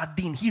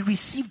 Sardine. He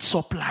received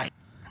supply.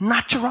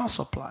 Natural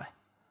supply.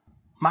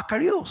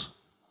 Makarios.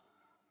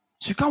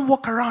 So you can't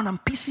walk around and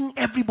pissing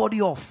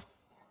everybody off.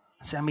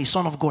 And say, I'm a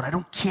son of God. I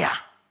don't care.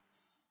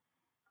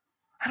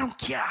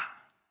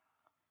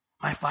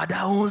 My father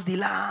owns the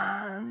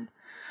land.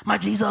 My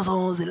Jesus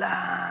owns the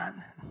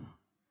land.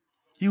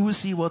 You will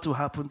see what will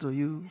happen to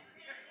you.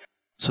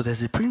 So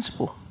there's a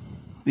principle.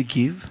 We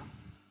give.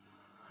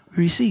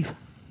 We receive.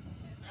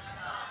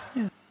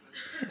 Yeah.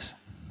 Yes.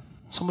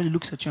 Somebody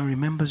looks at you and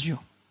remembers you.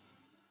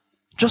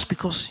 Just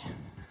because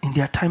in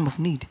their time of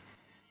need,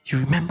 you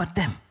remember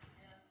them.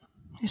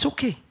 It's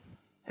okay.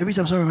 Every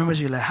time someone remembers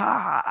you, you're like,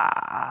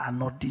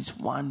 not this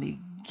one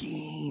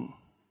again.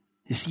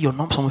 You see your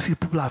number. Some of you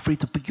people are afraid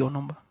to pick your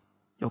number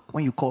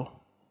when you call.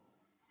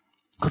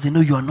 Because they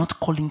know you are not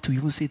calling to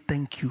even say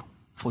thank you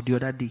for the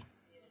other day.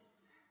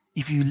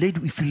 If you lead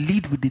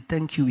with the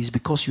thank you, it's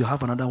because you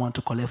have another one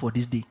to collect for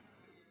this day.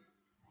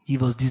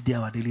 Give us this day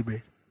our daily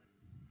bread.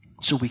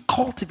 So we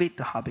cultivate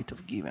the habit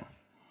of giving.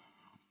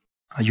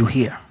 Are you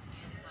here?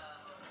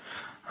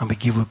 And we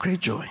give with great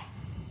joy.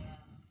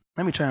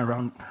 Let me try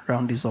and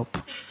round this up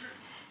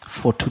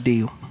for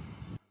today.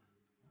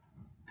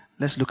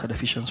 Let's look at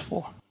Ephesians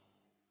 4.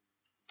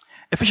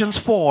 Ephesians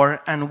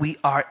 4, and we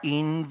are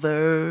in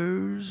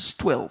verse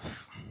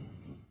 12.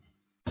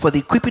 For the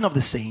equipping of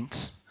the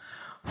saints,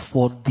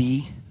 for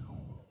the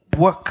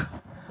work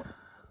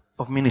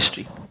of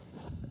ministry.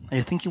 And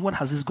you're thinking, what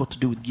has this got to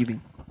do with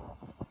giving?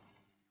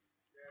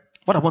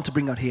 What I want to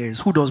bring out here is,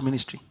 who does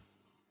ministry?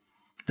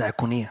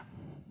 Diaconia.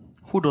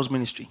 Who does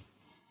ministry?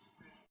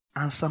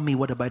 Answer me,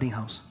 what abiding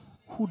house?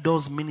 Who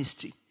does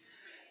ministry?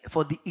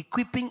 For the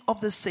equipping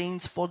of the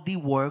saints for the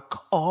work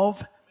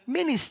of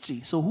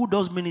ministry. So who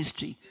does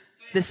ministry?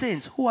 The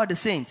saints. Who are the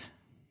saints?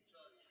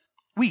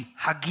 We,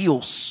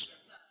 hagios.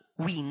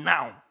 We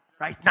now,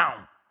 right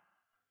now.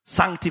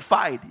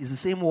 Sanctified is the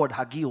same word,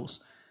 hagios.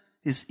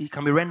 It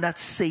can be rendered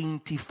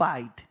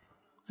sanctified.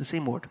 It's the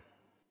same word.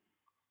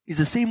 It's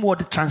the same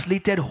word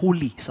translated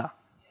holy, sir.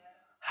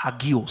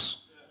 Hagios.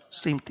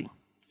 Same thing.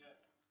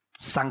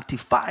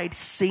 Sanctified,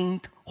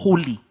 saint,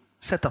 holy,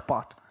 set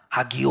apart.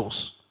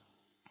 Hagios.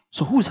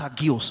 So who is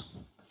Hagios?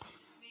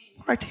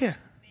 Right here.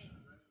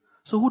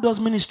 So who does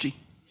ministry?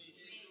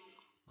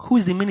 Who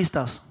is the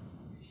ministers?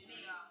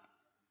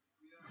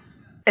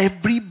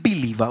 Every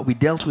believer, we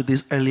dealt with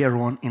this earlier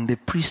on in the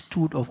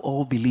priesthood of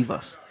all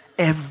believers.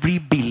 Every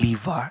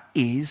believer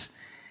is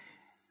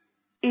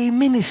a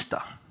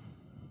minister.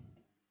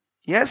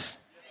 Yes?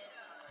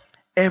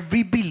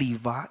 Every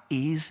believer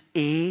is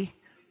a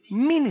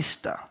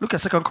minister. Look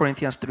at 2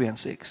 Corinthians 3 and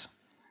 6.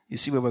 You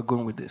see where we're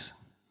going with this.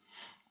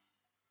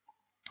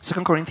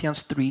 2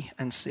 Corinthians 3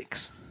 and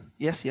 6.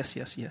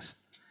 Yes.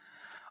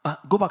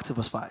 Go back to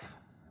verse 5.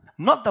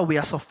 Not that we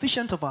are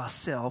sufficient of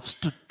ourselves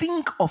to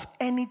think of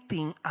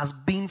anything as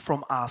being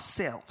from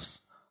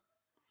ourselves,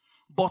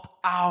 but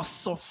our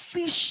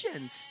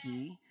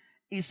sufficiency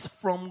is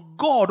from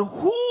God,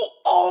 who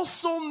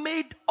also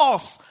made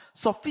us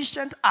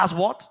sufficient as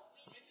what?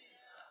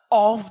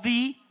 Of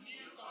the...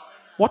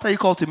 What are you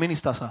called to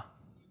minister, sir?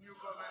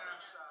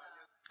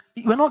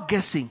 You're not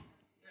guessing.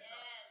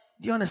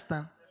 Do you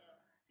understand?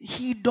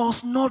 He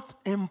does not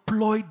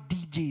employ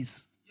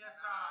DJs.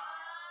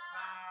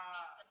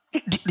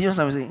 Do you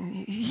understand what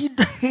I'm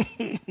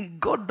saying?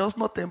 God does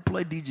not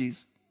employ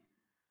DJs.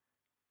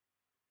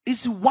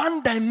 It's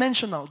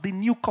one-dimensional, the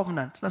new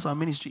covenant. That's our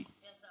ministry.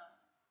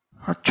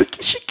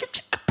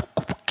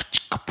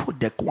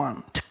 Deck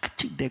 1,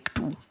 deck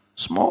 2.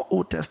 Small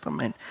Old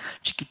Testament.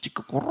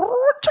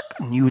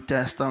 New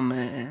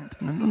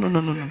Testament.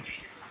 No.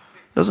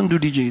 Doesn't do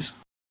DJs.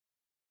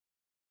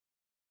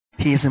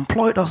 He has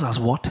employed us as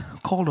what?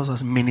 Called us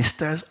as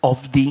ministers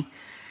of the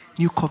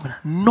new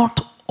covenant.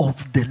 Not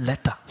of the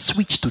letter.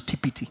 Switch to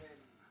TPT.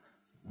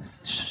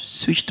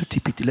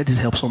 Let this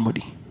help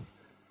somebody.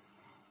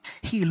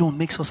 He alone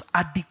makes us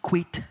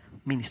adequate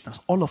ministers.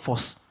 All of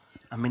us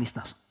are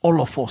ministers.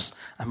 All of us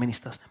are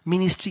ministers.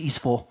 Ministry is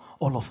for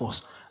all of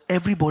us.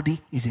 Everybody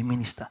is a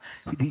minister.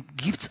 The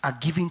gifts are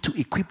given to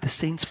equip the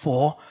saints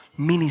for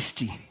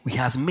ministry. He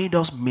has made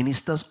us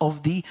ministers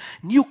of the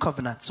new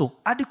covenant. So,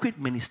 adequate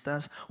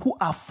ministers who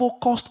are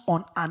focused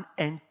on an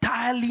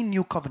entirely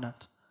new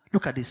covenant.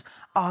 Look at this.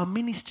 Our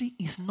ministry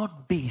is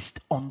not based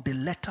on the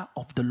letter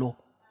of the law,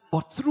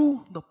 but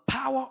through the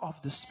power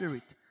of the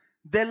Spirit.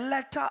 The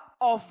letter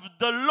of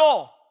the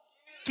law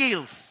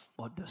kills,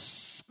 but the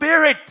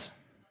Spirit.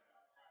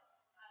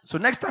 So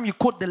next time you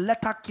quote the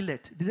letter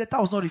killeth, the letter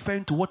was not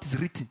referring to what is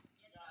written.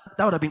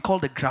 That would have been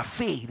called the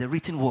graphe, the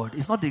written word.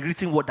 It's not the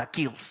written word that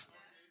kills.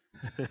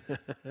 If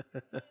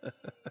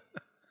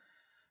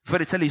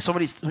they tell you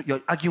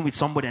you're arguing with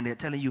somebody and they're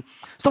telling you,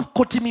 stop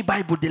quoting me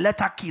Bible, the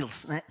letter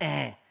kills.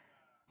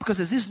 Because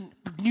there's this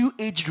new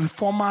age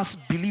reformers,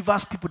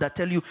 believers, people that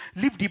tell you,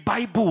 leave the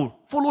Bible,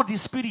 follow the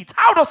Spirit.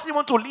 How does he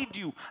want to lead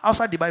you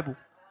outside the Bible?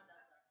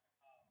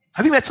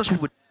 Have you met such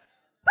people?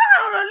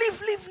 No,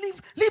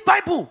 leave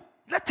Bible.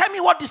 Tell me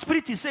what the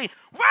Spirit is saying.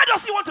 Where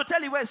does he want to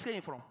tell you where it's saying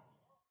from?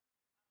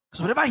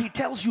 So whatever he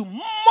tells you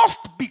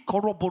must be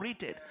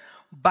corroborated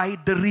by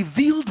the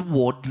revealed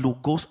word,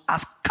 logos,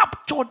 as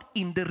captured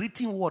in the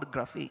written word,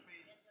 graphe.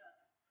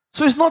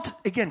 So it's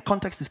not, again,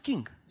 context is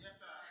king.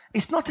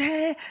 It's not,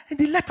 the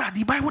letter,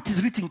 the Bible, what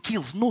is written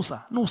kills. No,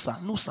 sir.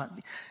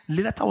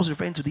 The letter was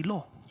referring to the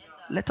law.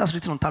 Letters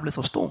written on tablets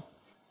of stone.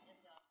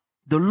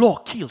 The law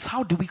kills.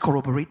 How do we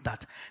corroborate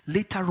that?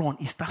 Later on,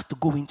 it starts to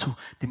go into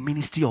the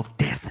ministry of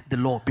death. The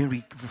law being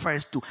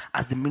refers to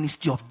as the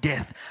ministry of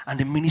death and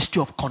the ministry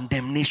of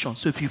condemnation.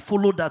 So if you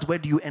follow that, where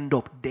do you end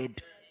up?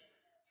 Dead.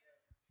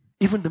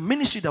 Even the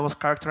ministry that was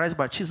characterized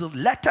by chiseled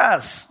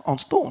letters on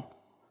stone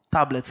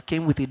tablets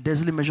came with a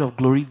deadly measure of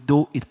glory,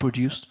 though it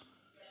produced.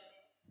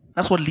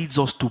 That's what leads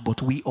us to,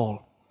 but we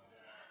all.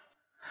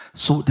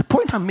 So the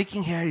point I'm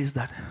making here is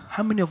that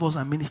how many of us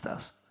are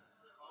ministers?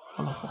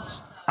 All of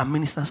us are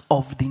ministers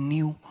of the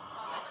new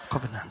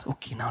covenant.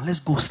 Okay, now let's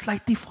go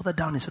slightly further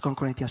down in 2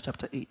 Corinthians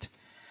chapter 8.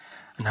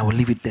 And I will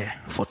leave it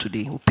there for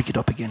today. We'll pick it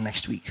up again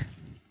next week.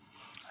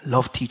 I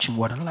love teaching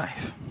Word and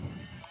Life.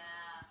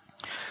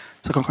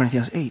 2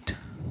 Corinthians 8.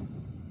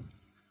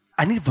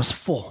 I need verse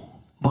 4,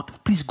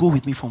 but please go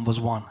with me from verse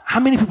 1. How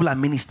many people are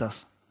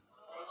ministers?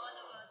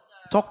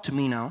 Talk to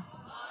me now.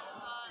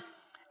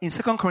 In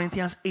 2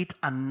 Corinthians 8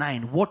 and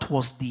 9, what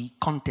was the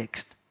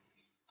context?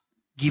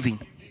 Giving.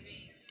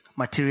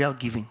 Material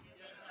giving.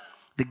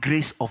 The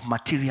grace of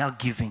material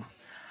giving.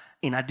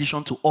 In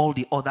addition to all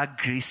the other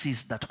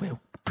graces that were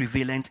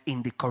prevalent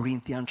in the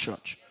Corinthian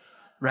church.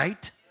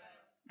 Right?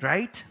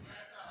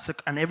 So,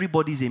 and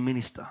everybody is a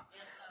minister.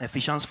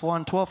 Ephesians 4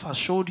 and 12 has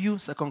showed you.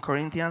 2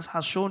 Corinthians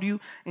has showed you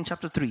in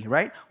chapter 3.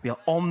 Right? We are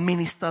all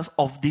ministers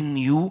of the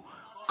new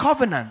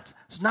covenant.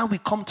 So now we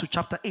come to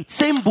chapter 8.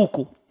 Same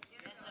book.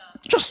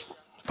 Just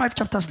 5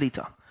 chapters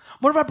later.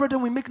 Moreover,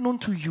 brethren, we make known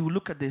to you,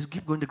 look at this,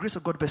 keep going, the grace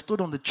of God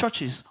bestowed on the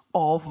churches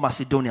of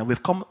Macedonia.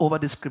 We've come over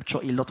this scripture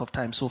a lot of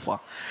times so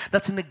far.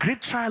 That in the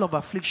great trial of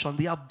affliction,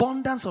 the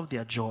abundance of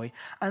their joy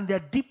and their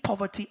deep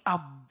poverty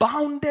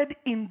abounded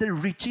in the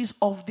riches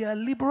of their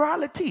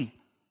liberality.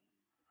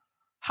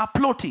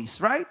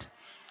 Haplotis, right?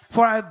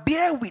 For I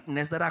bear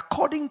witness that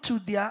according to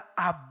their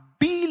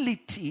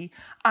ability,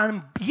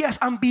 and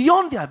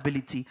beyond their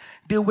ability,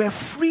 they were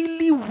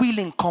freely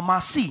willing,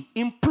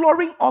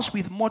 imploring us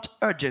with much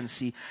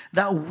urgency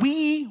that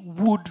we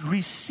would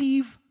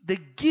receive the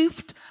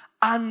gift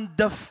and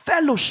the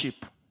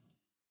fellowship.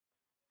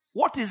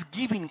 What is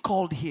giving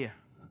called here?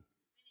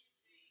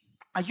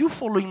 Are you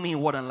following me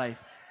in Word and Life?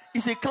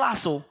 It's a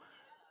class, so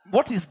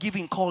what is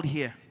giving called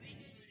here?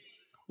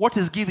 What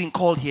is giving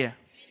called here?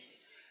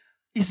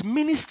 Is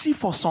ministry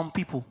for some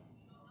people.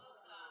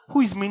 Who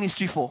is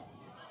ministry for?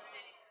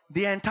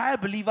 The entire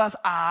believers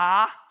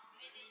are,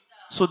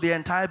 so the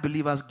entire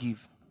believers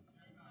give.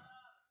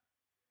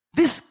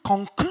 This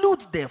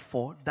concludes,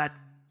 therefore, that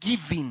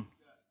giving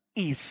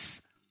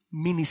is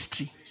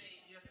ministry.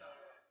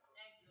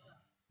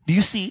 Do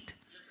you see it?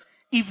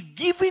 If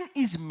giving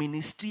is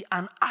ministry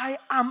and I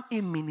am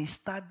a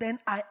minister, then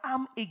I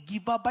am a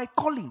giver by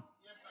calling.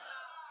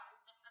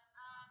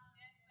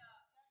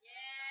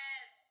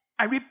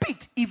 I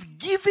repeat, if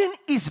giving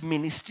is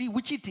ministry,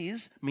 which it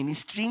is,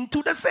 ministering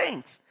to the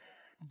saints,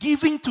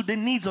 giving to the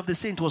needs of the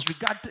saints was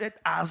regarded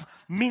as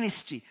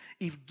ministry.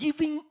 If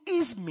giving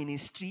is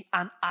ministry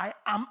and I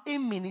am a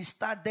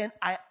minister, then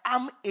I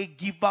am a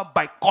giver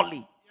by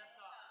calling.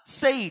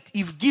 Say it.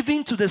 If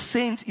giving to the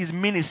saints is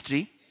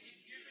ministry,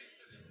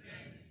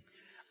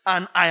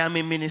 and I am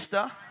a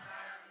minister,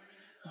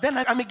 then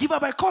I am a giver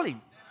by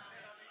calling.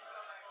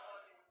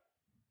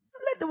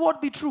 Let the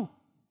word be true.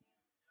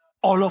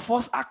 All of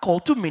us are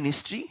called to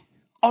ministry.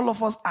 All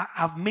of us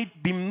have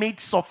been made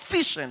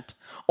sufficient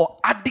or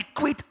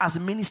adequate as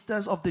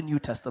ministers of the New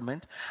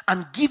Testament.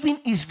 And giving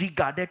is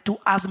regarded to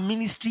as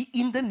ministry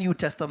in the New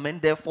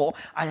Testament. Therefore,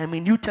 I am a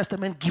New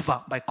Testament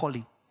giver by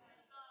calling.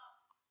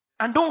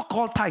 And don't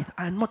call tithe.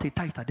 I am not a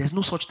tither. There's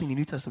no such thing in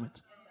the New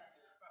Testament.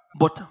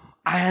 But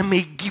I am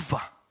a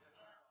giver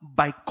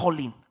by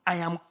calling. I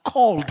am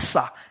called,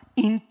 sir,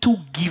 into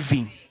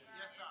giving.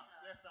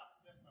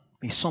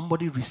 May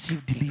somebody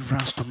receive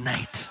deliverance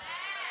tonight.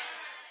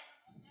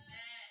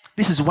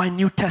 This is why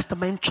New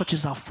Testament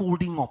churches are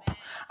folding up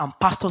and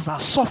pastors are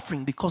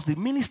suffering, because the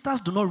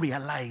ministers do not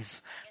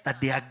realize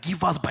that they are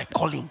givers by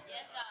calling.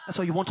 That's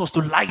why you want us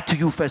to lie to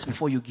you first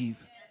before you give.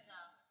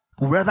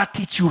 We'd rather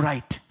teach you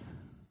right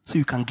so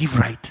you can give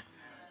right.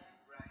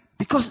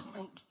 Because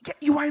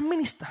you are a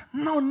minister.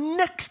 Now,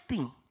 next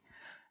thing.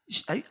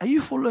 Are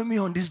you following me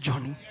on this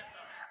journey?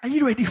 Are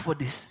you ready for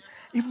this?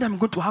 Even I'm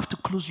going to have to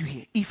close you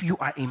here. If you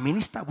are a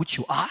minister, which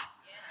you are,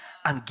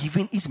 and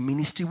giving is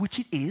ministry, which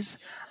it is,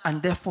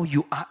 and therefore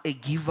you are a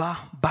giver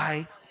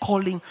by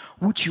calling,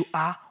 which you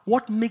are,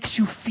 what makes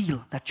you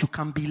feel that you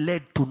can be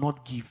led to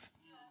not give?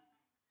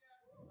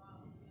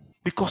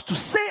 Because to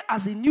say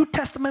as a New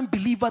Testament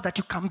believer that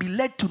you can be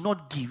led to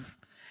not give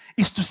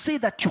is to say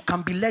that you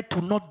can be led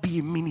to not be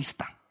a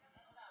minister.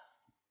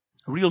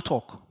 Real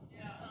talk.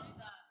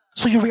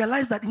 So you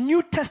realize that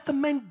New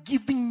Testament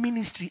giving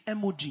ministry,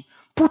 emoji,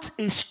 puts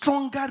a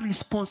stronger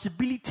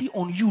responsibility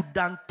on you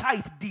than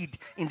tithe did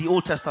in the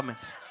Old Testament.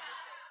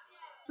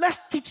 Let's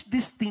teach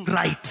this thing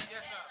right.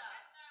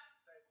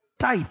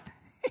 Tithe,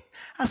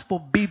 as for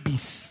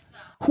babies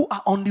who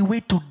are on the way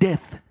to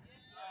death,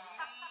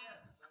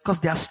 because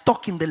they are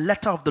stuck in the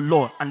letter of the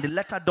law, and the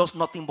letter does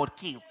nothing but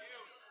kill.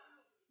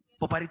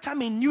 But by the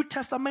time a New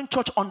Testament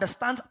church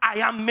understands, I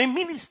am a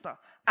minister,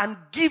 and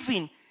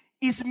giving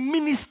is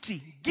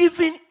ministry.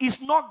 Giving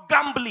is not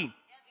gambling.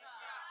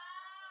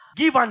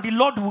 Give and the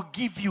Lord will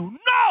give you.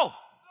 No.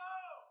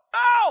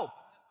 No.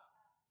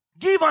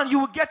 Give and you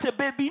will get a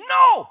baby.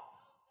 No.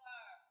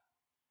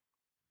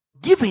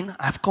 Giving,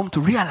 I've come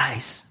to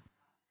realize,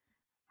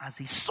 as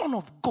a son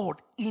of God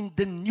in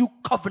the new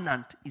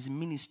covenant, is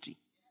ministry.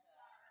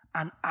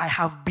 And I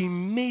have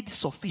been made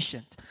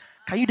sufficient.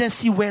 Can you then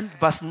see where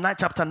verse 9,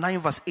 chapter 9,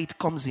 verse 8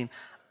 comes in?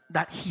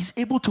 That he's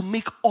able to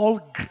make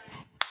all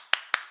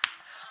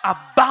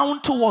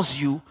abound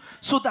towards you,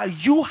 so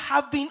that you,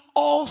 having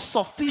all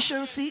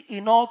sufficiency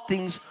in all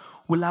things,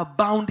 will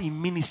abound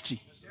in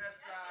ministry.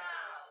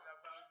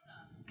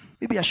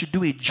 Maybe I should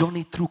do a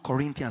journey through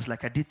Corinthians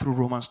like I did through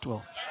Romans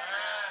 12.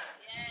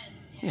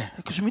 Yeah,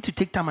 because we need to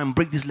take time and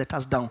break these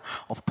letters down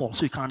of Paul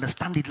so you can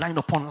understand it line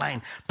upon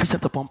line,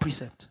 precept upon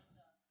precept.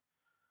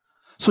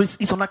 So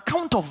it's on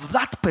account of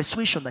that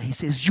persuasion that he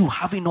says, you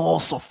having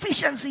all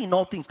sufficiency in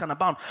all things can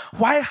abound.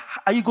 Why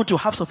are you going to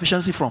have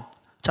sufficiency from?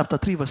 Chapter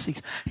 3 verse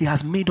 6. He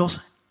has made us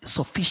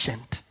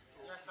sufficient.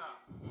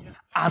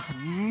 As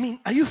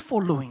are you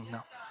following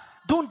now?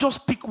 Don't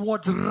just pick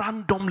words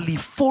randomly.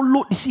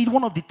 Follow. You see,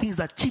 one of the things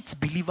that cheats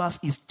believers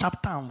is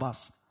chapter and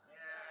verse.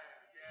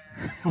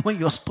 When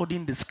you're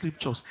studying the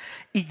scriptures,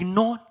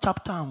 ignore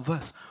chapter and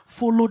verse.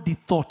 Follow the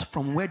thought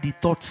from where the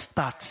thought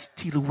starts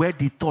till where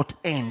the thought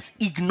ends.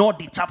 Ignore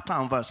the chapter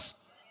and verse.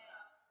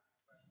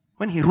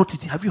 When he wrote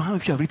it, how many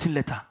of you have written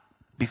letter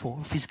before?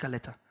 Physical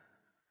letter.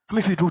 How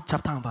many of you wrote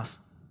chapter and verse?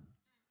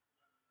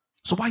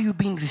 So why are you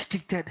being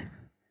restricted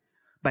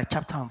by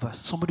chapter and verse?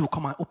 Somebody will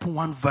come and open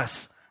one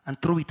verse and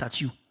throw it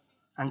at you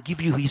and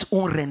give you his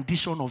own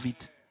rendition of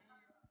it.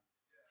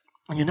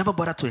 And you never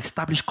bother to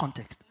establish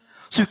context.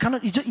 So you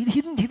cannot, he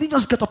didn't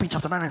just get up in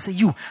chapter 9 and say,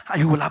 you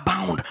will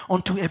abound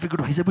unto every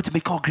good. He's able to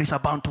make all grace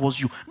abound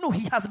towards you. No,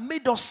 he has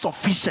made us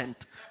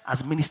sufficient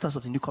as ministers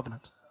of the new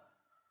covenant.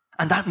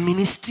 And that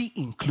ministry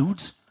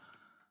includes,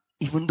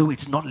 even though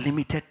it's not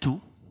limited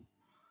to,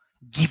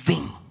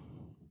 giving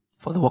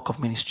for the work of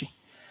ministry.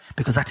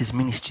 Because that is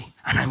ministry.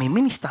 And I'm a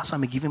minister, so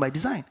I'm a giver by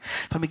design.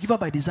 If I'm a giver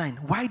by design,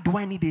 why do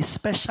I need a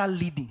special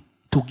leading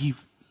to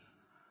give?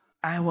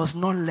 I was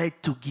not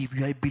led to give.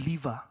 You are a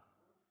believer.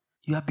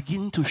 You are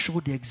beginning to show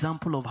the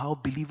example of how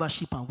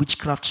believership and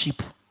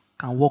witchcraftship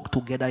can work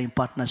together in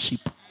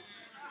partnership.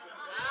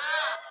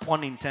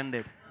 Pun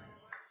intended.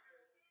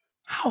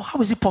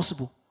 How is it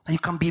possible that you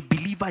can be a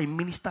believer, a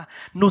minister,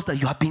 knows that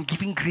you have been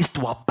given grace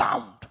to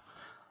abound,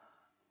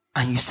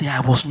 and you say, I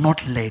was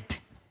not led?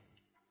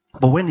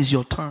 But when is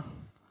your turn?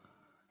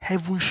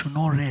 Heaven should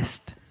not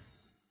rest.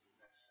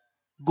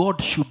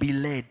 God should be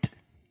led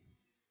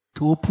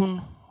to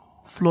open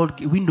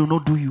floodgate. Window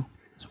not do you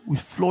with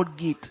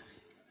floodgate.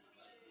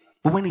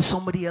 But when it's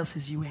somebody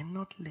else's, you were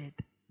not led.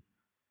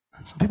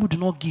 And some people do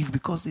not give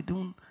because they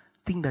don't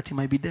think that it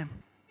might be them.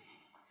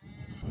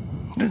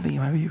 I don't think it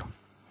might be you.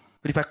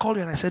 But if I call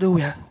you and I said, oh,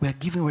 we are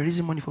giving, we're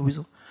raising money for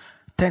wisdom.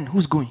 10,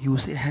 who's going? You will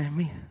say, hey,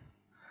 me.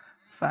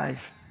 5.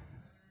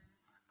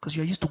 Because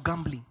you are used to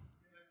gambling.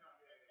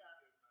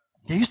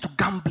 You're used to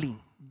gambling.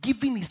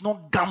 Giving is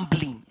not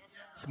gambling.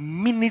 It's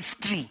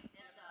ministry.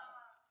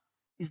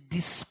 It's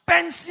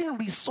dispensing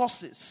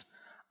resources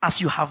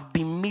as you have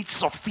been made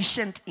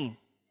sufficient in.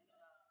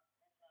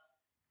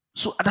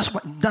 So that's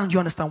why now you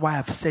understand why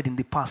I've said in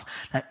the past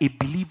that a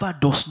believer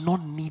does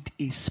not need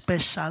a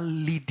special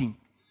leading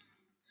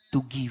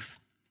to give.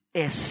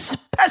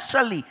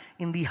 Especially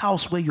in the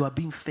house where you are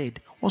being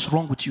fed. What's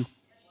wrong with you?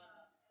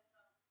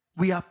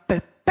 We are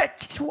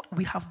perpetual.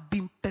 We have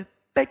been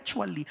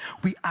perpetually.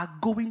 We are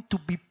going to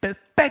be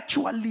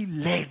perpetually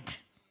led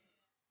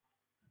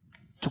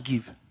to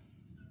give.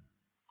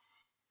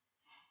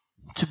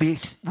 To be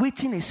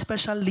waiting a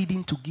special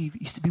leading to give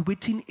is to be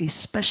waiting a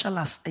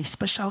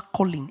special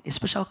calling, a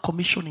special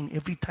commissioning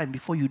every time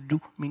before you do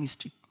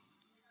ministry.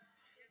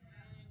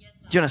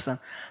 Do you understand?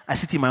 I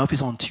sit in my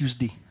office on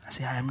Tuesday. I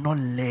say, I am not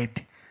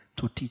led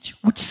to teach.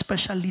 Which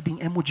special leading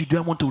emoji do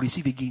I want to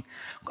receive again?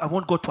 I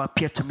want God to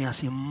appear to me and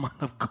say, man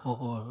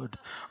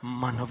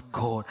of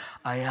God,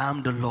 I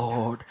am the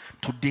Lord.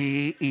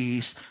 Today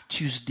is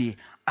Tuesday.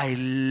 I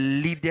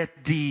leaded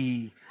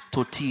thee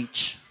to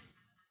teach.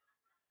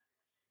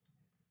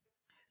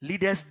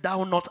 Leadest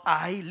thou not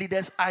I?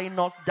 Leadest I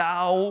not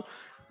thou?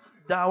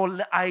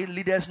 I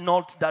leadest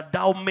not that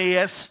thou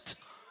mayest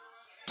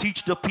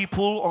teach the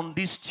people on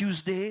this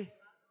Tuesday?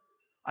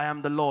 I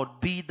am the Lord.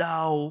 Be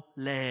thou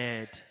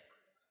led.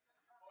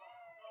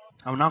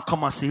 I will now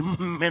come and say,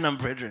 men and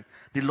brethren,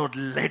 the Lord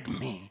led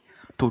me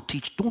to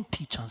teach. Don't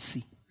teach and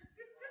see.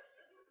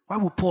 Why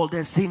would Paul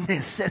then say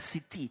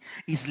necessity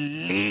is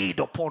laid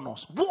upon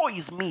us? Woe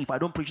is me if I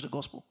don't preach the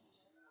gospel.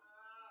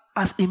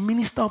 As a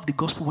minister of the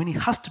gospel, when it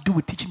has to do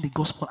with teaching the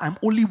gospel, I'm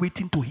only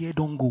waiting to hear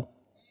don't go.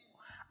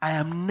 I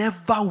am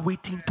never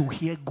waiting to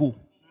hear go.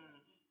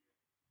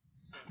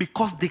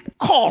 Because the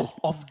call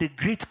of the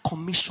Great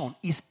Commission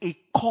is a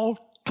call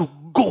to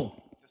go.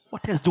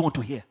 What else do you want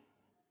to hear?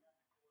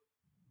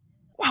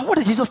 What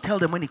did Jesus tell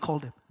them when he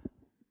called them?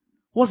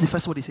 What's the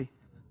first word he say?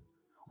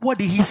 What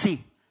did he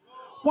say?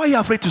 Why are you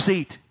afraid to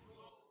say it?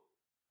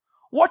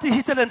 What did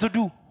he tell them to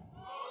do?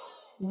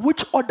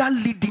 Which other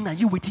leading are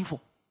you waiting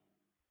for?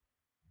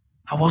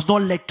 I was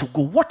not led to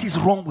go. What is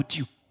wrong with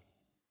you?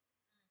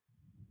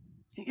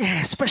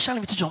 Yeah, special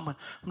invitation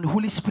from the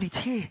Holy Spirit.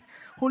 Hey,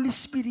 Holy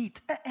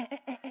Spirit.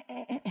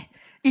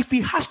 If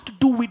it has to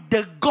do with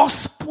the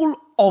gospel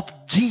of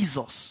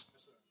Jesus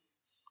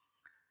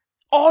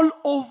all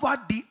over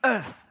the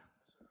earth,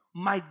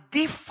 my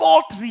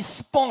default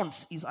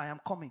response is I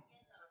am coming.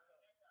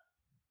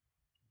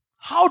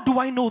 How do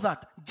I know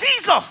that?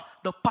 Jesus,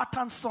 the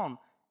pattern son,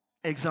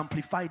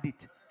 exemplified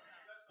it.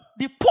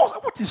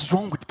 What is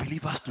wrong with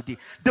believers today?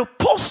 The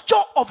posture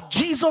of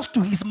Jesus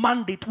to his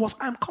mandate was,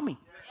 I am coming.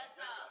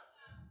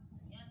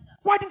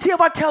 Why didn't he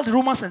ever tell the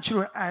Roman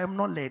centurion, I am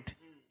not led?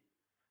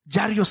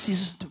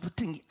 Jairus'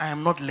 thing, I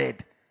am not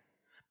led.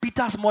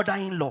 Peter's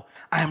mother-in-law,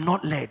 I am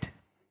not led.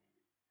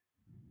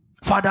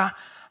 Father,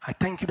 I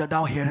thank you that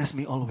thou hearest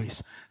me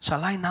always.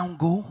 Shall I now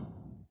go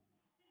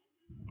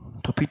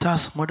to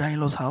Peter's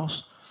mother-in-law's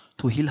house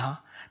to heal her?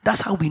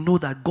 That's how we know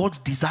that God's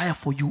desire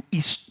for you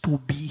is to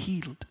be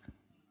healed.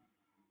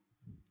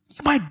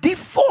 My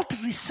default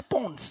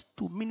response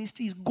to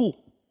ministry is go.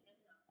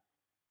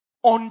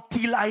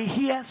 Until I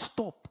hear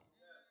stop.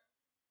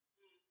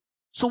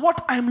 So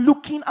what I'm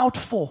looking out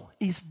for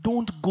is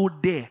don't go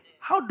there.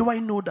 How do I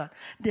know that?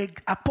 The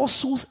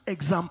apostles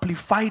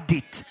exemplified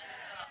it.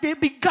 They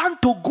began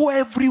to go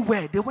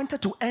everywhere. They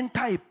wanted to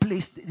enter a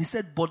place. They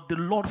said, but the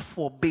Lord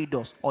forbade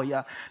us. Oh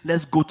yeah,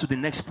 let's go to the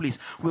next place.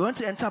 We want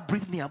to enter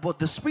Brittany, but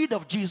the Spirit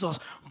of Jesus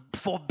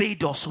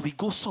forbade us. So we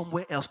go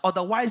somewhere else.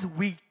 Otherwise,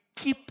 we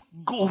keep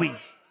going.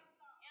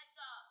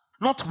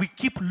 Not we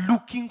keep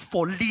looking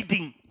for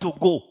leading to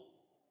go.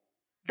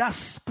 That's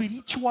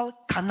spiritual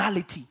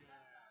carnality.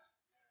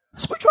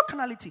 Spiritual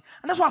carnality.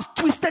 And that's what has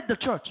twisted the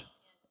church.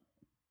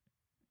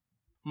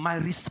 My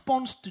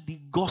response to the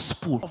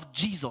gospel of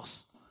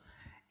Jesus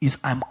is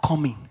I'm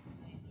coming.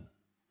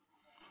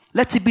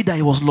 Let it be that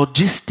it was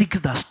logistics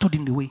that stood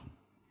in the way.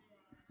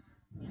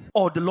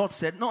 Or the Lord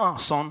said, no,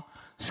 son,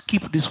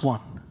 skip this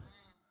one.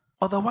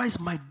 Otherwise,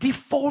 my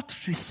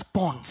default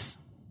response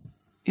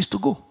is to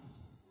go.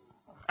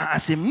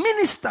 As a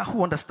minister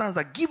who understands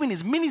that giving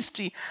is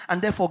ministry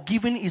and therefore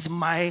giving is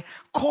my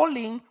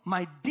calling,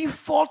 my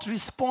default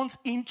response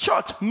in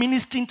church,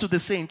 ministering to the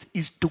saints,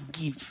 is to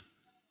give.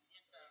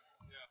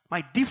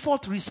 My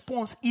default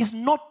response is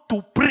not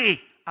to pray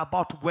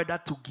about whether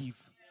to give.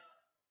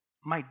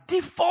 My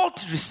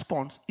default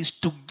response is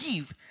to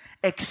give,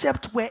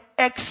 except where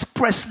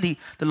expressly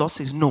the Lord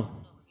says, no,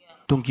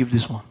 don't give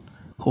this one.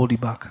 Hold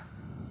it back.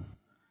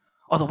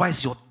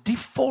 Otherwise, your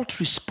default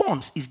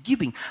response is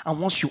giving. And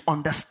once you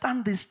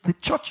understand this, the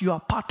church you are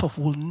part of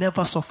will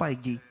never suffer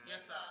again.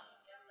 Yes, sir.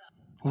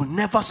 Will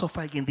never suffer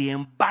again. The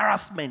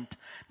embarrassment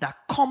that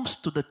comes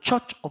to the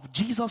church of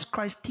Jesus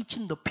Christ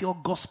teaching the pure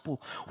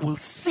gospel will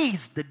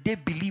cease the day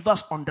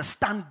believers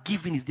understand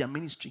giving is their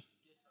ministry.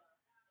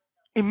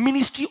 A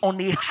ministry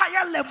on a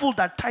higher level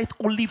that tithe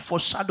only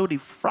foreshadowed a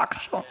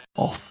fraction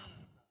of.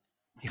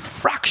 A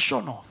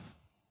fraction of.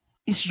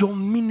 It's your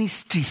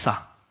ministry, sir.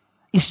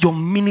 It's your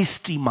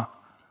ministry, ma.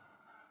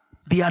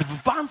 The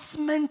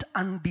advancement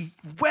and the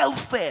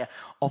welfare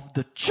of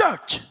the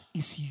church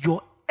is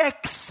your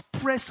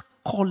express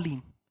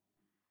calling.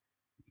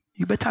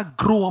 You better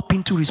grow up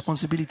into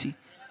responsibility.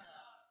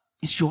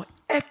 It's your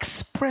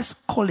express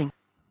calling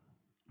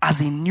as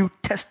a New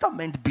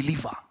Testament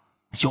believer.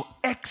 It's your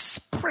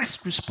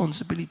express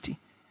responsibility.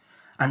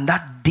 And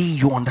that day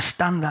you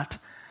understand that,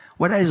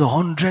 whether it's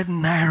 100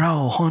 naira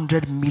or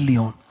 100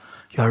 million,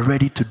 you're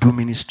ready to do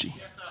ministry.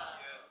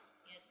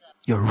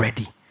 You're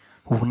ready.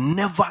 We'll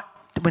never,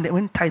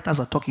 when tithers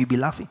are talking, you'll be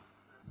laughing.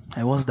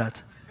 What's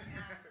that?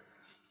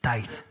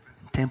 Tithe,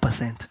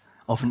 10%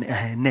 of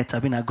net.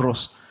 I've been a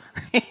gross.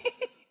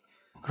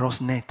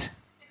 Gross net.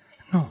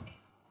 No.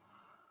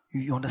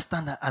 You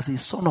understand that as a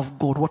son of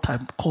God, what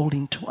I'm called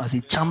into as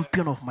a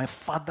champion of my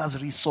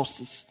father's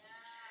resources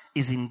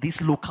is in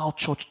this local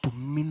church to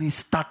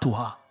minister to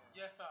her.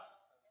 Yes, sir.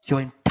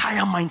 Your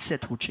entire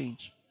mindset will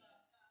change.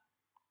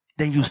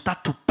 Then you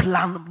start to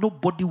plan.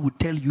 Nobody will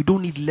tell you. You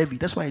don't need levy.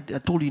 That's why I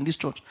told you in this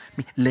church.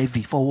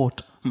 Levy. For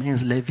what?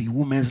 Men's levy,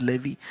 women's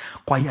levy,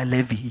 choir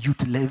levy,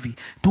 youth levy.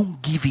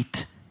 Don't give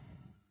it.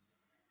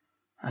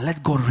 And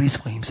let God raise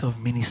for himself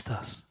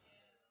ministers.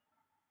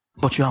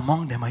 But you're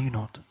among them, are you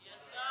not?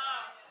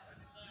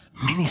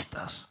 Yes,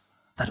 ministers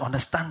that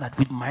understand that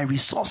with my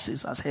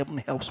resources, as heaven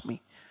helps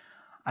me,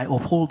 I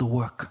uphold the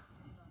work.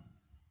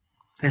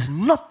 There's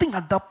nothing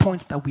at that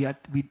point that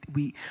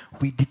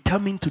we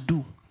determine to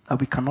do that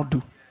we cannot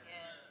do.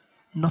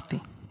 Yes.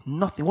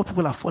 Nothing. What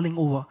people are falling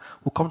over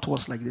will come to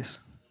us like this.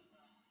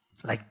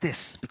 Like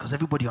this. Because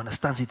everybody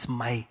understands it's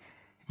my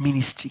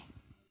ministry.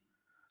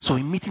 So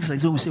in meetings like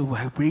this, we say,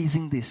 we're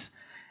raising this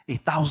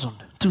 1,000,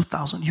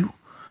 2,000. You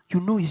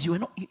know you're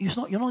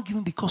not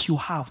giving because you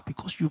have.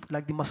 Because you,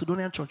 like the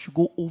Macedonian church, you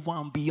go over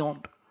and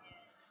beyond.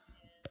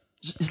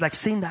 It's like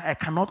saying that I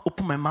cannot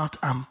open my mouth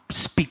and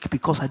speak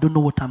because I don't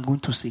know what I'm going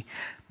to say.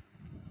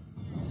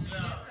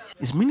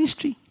 It's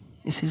ministry.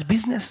 It's his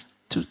business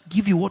to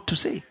give you what to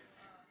say.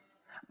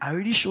 I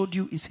already showed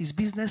you it's his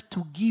business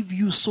to give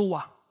you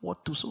sower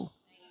what to sow.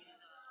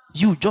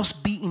 You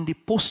just be in the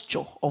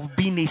posture of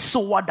being a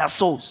sower that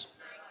sows.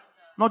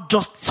 Not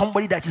just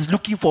somebody that is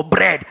looking for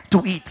bread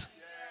to eat.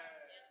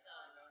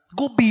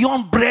 Go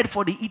beyond bread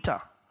for the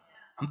eater.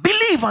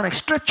 Believe and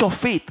stretch your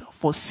faith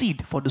for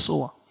seed for the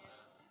sower.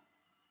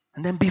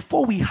 And then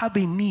before we have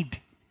a need,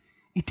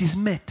 it is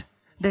met.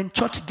 Then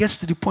church gets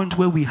to the point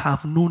where we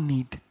have no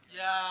need.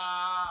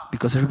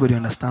 Because everybody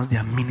understands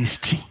their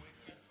ministry.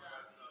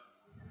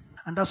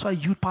 And that's why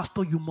you,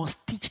 pastor, you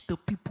must teach the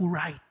people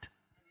right.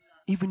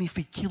 Even if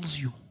it kills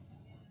you.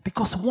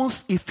 Because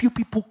once a few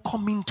people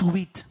come into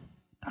it,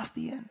 that's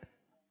the end.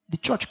 The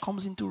church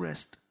comes into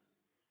rest.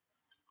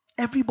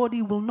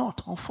 Everybody will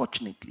not,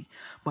 unfortunately.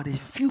 But a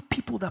few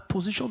people that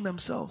position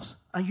themselves.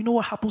 And you know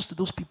what happens to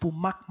those people?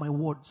 Mark my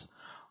words.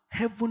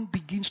 Heaven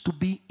begins to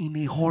be in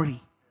a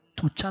hurry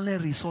to channel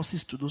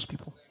resources to those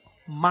people.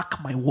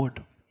 Mark my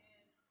word.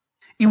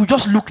 It will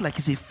just look like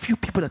it's a few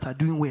people that are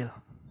doing well.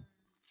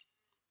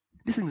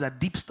 These things are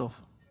deep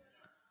stuff.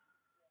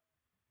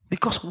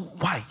 Because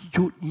why?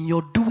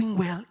 Your doing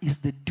well is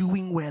the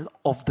doing well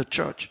of the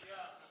church.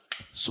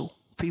 So,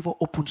 favor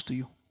opens to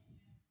you.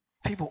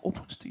 Favor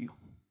opens to you.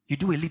 You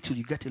do a little,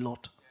 you get a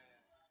lot.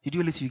 You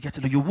do a little, you get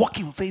a lot. You walk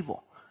in favor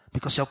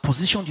because you have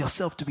positioned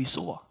yourself to be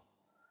sower.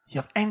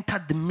 You have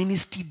entered the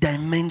ministry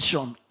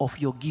dimension of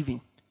your giving.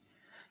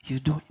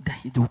 They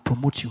will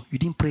promote you. You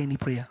didn't pray any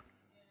prayer.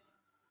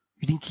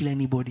 You didn't kill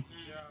anybody.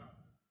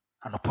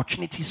 And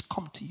opportunities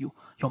come to you.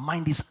 Your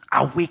mind is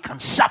awake and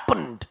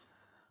sharpened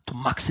to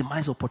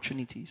maximize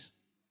opportunities.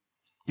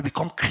 You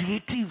become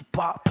creative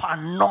per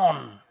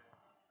none.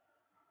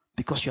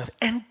 Because you have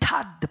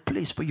entered the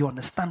place where you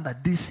understand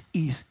that this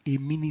is a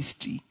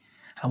ministry.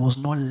 I was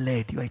not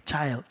led. You're a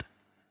child.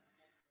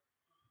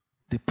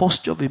 The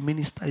posture of a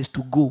minister is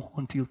to go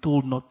until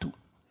told not to.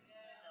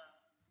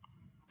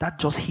 That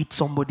just hit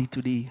somebody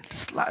today,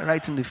 just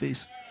right in the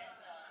face.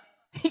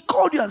 He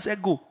called you and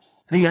said, go. And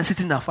then you are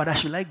sitting there, Father,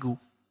 should I go?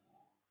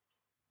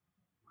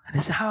 And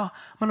they say, how?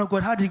 Man of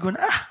God, how did you go?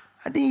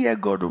 I didn't hear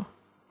God. Oh.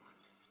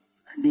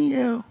 I didn't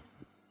hear.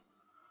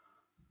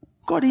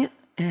 God,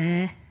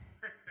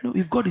 no,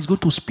 if God is going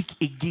to speak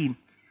again,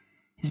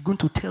 He's going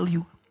to tell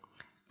you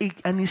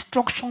an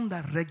instruction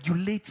that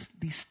regulates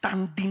the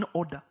standing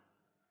order.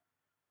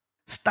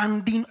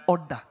 Standing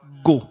order,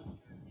 go.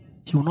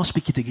 He will not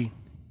speak it again.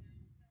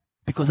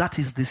 Because that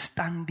is the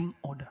standing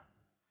order.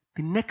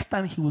 The next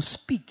time He will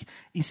speak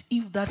is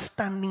if that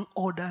standing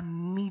order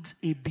needs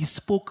a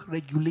bespoke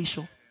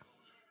regulation.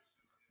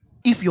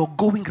 If your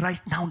going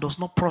right now does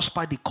not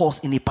prosper the cause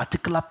in a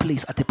particular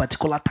place at a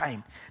particular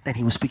time, then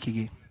He will speak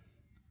again.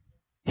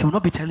 He will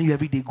not be telling you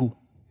every day go.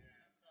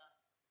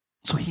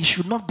 So He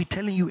should not be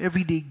telling you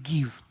every day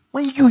give.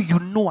 When you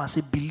know as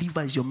a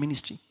believer is your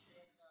ministry.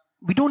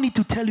 We don't need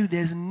to tell you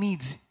there's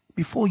needs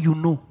before you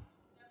know.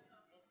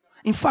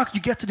 In fact,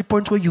 you get to the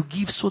point where you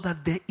give so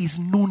that there is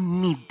no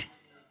need.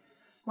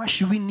 Why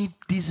should we need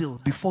diesel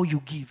before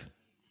you give?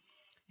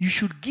 You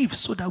should give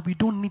so that we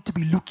don't need to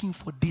be looking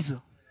for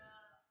diesel.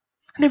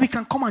 And then we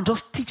can come and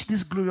just teach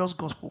this glorious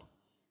gospel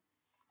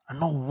and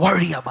not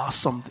worry about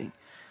something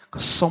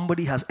because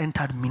somebody has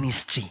entered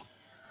ministry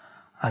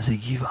as a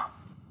giver.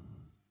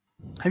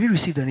 Have you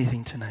received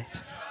anything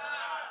tonight?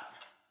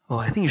 Oh,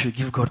 I think you should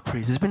give God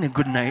praise. It's been a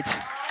good night.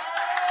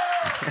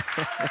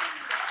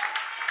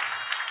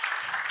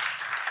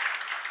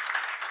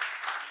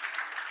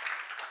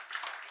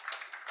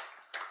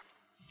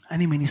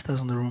 Any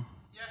ministers in the room?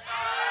 Yes.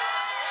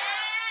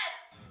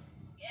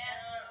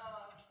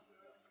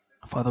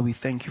 Father, we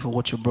thank you for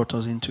what you brought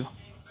us into.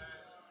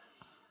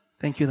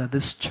 Thank you that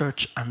this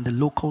church and the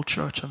local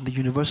church and the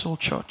universal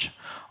church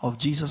of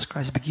Jesus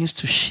Christ begins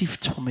to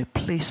shift from a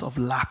place of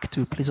lack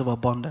to a place of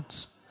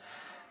abundance.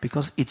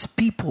 Because its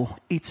people,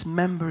 its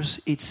members,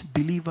 its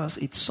believers,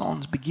 its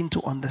sons begin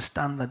to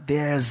understand that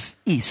theirs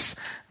is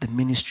the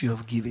ministry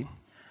of giving.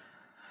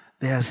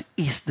 Theirs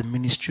is the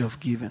ministry of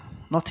giving.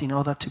 Not in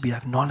order to be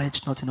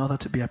acknowledged, not in order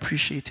to be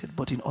appreciated,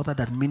 but in order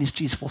that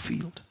ministry is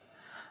fulfilled.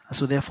 And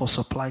so therefore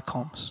supply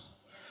comes.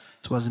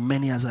 To as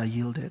many as are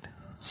yielded,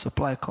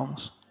 supply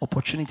comes.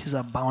 Opportunities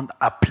abound,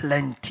 are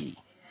plenty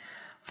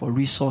for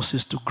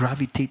resources to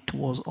gravitate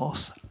towards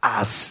us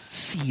as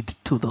seed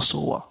to the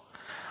sower.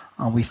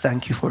 And we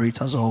thank you for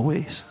it as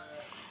always.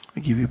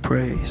 We give you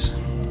praise.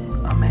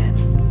 Amen.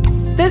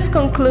 This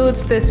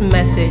concludes this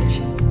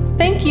message.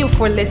 Thank you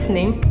for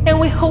listening, and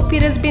we hope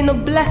it has been a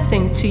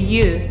blessing to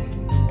you.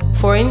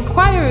 For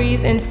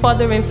inquiries and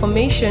further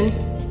information,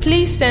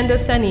 please send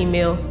us an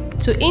email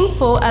to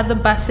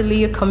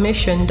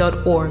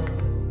info@thebasileacommission.org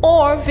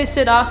or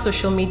visit our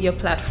social media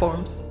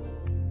platforms.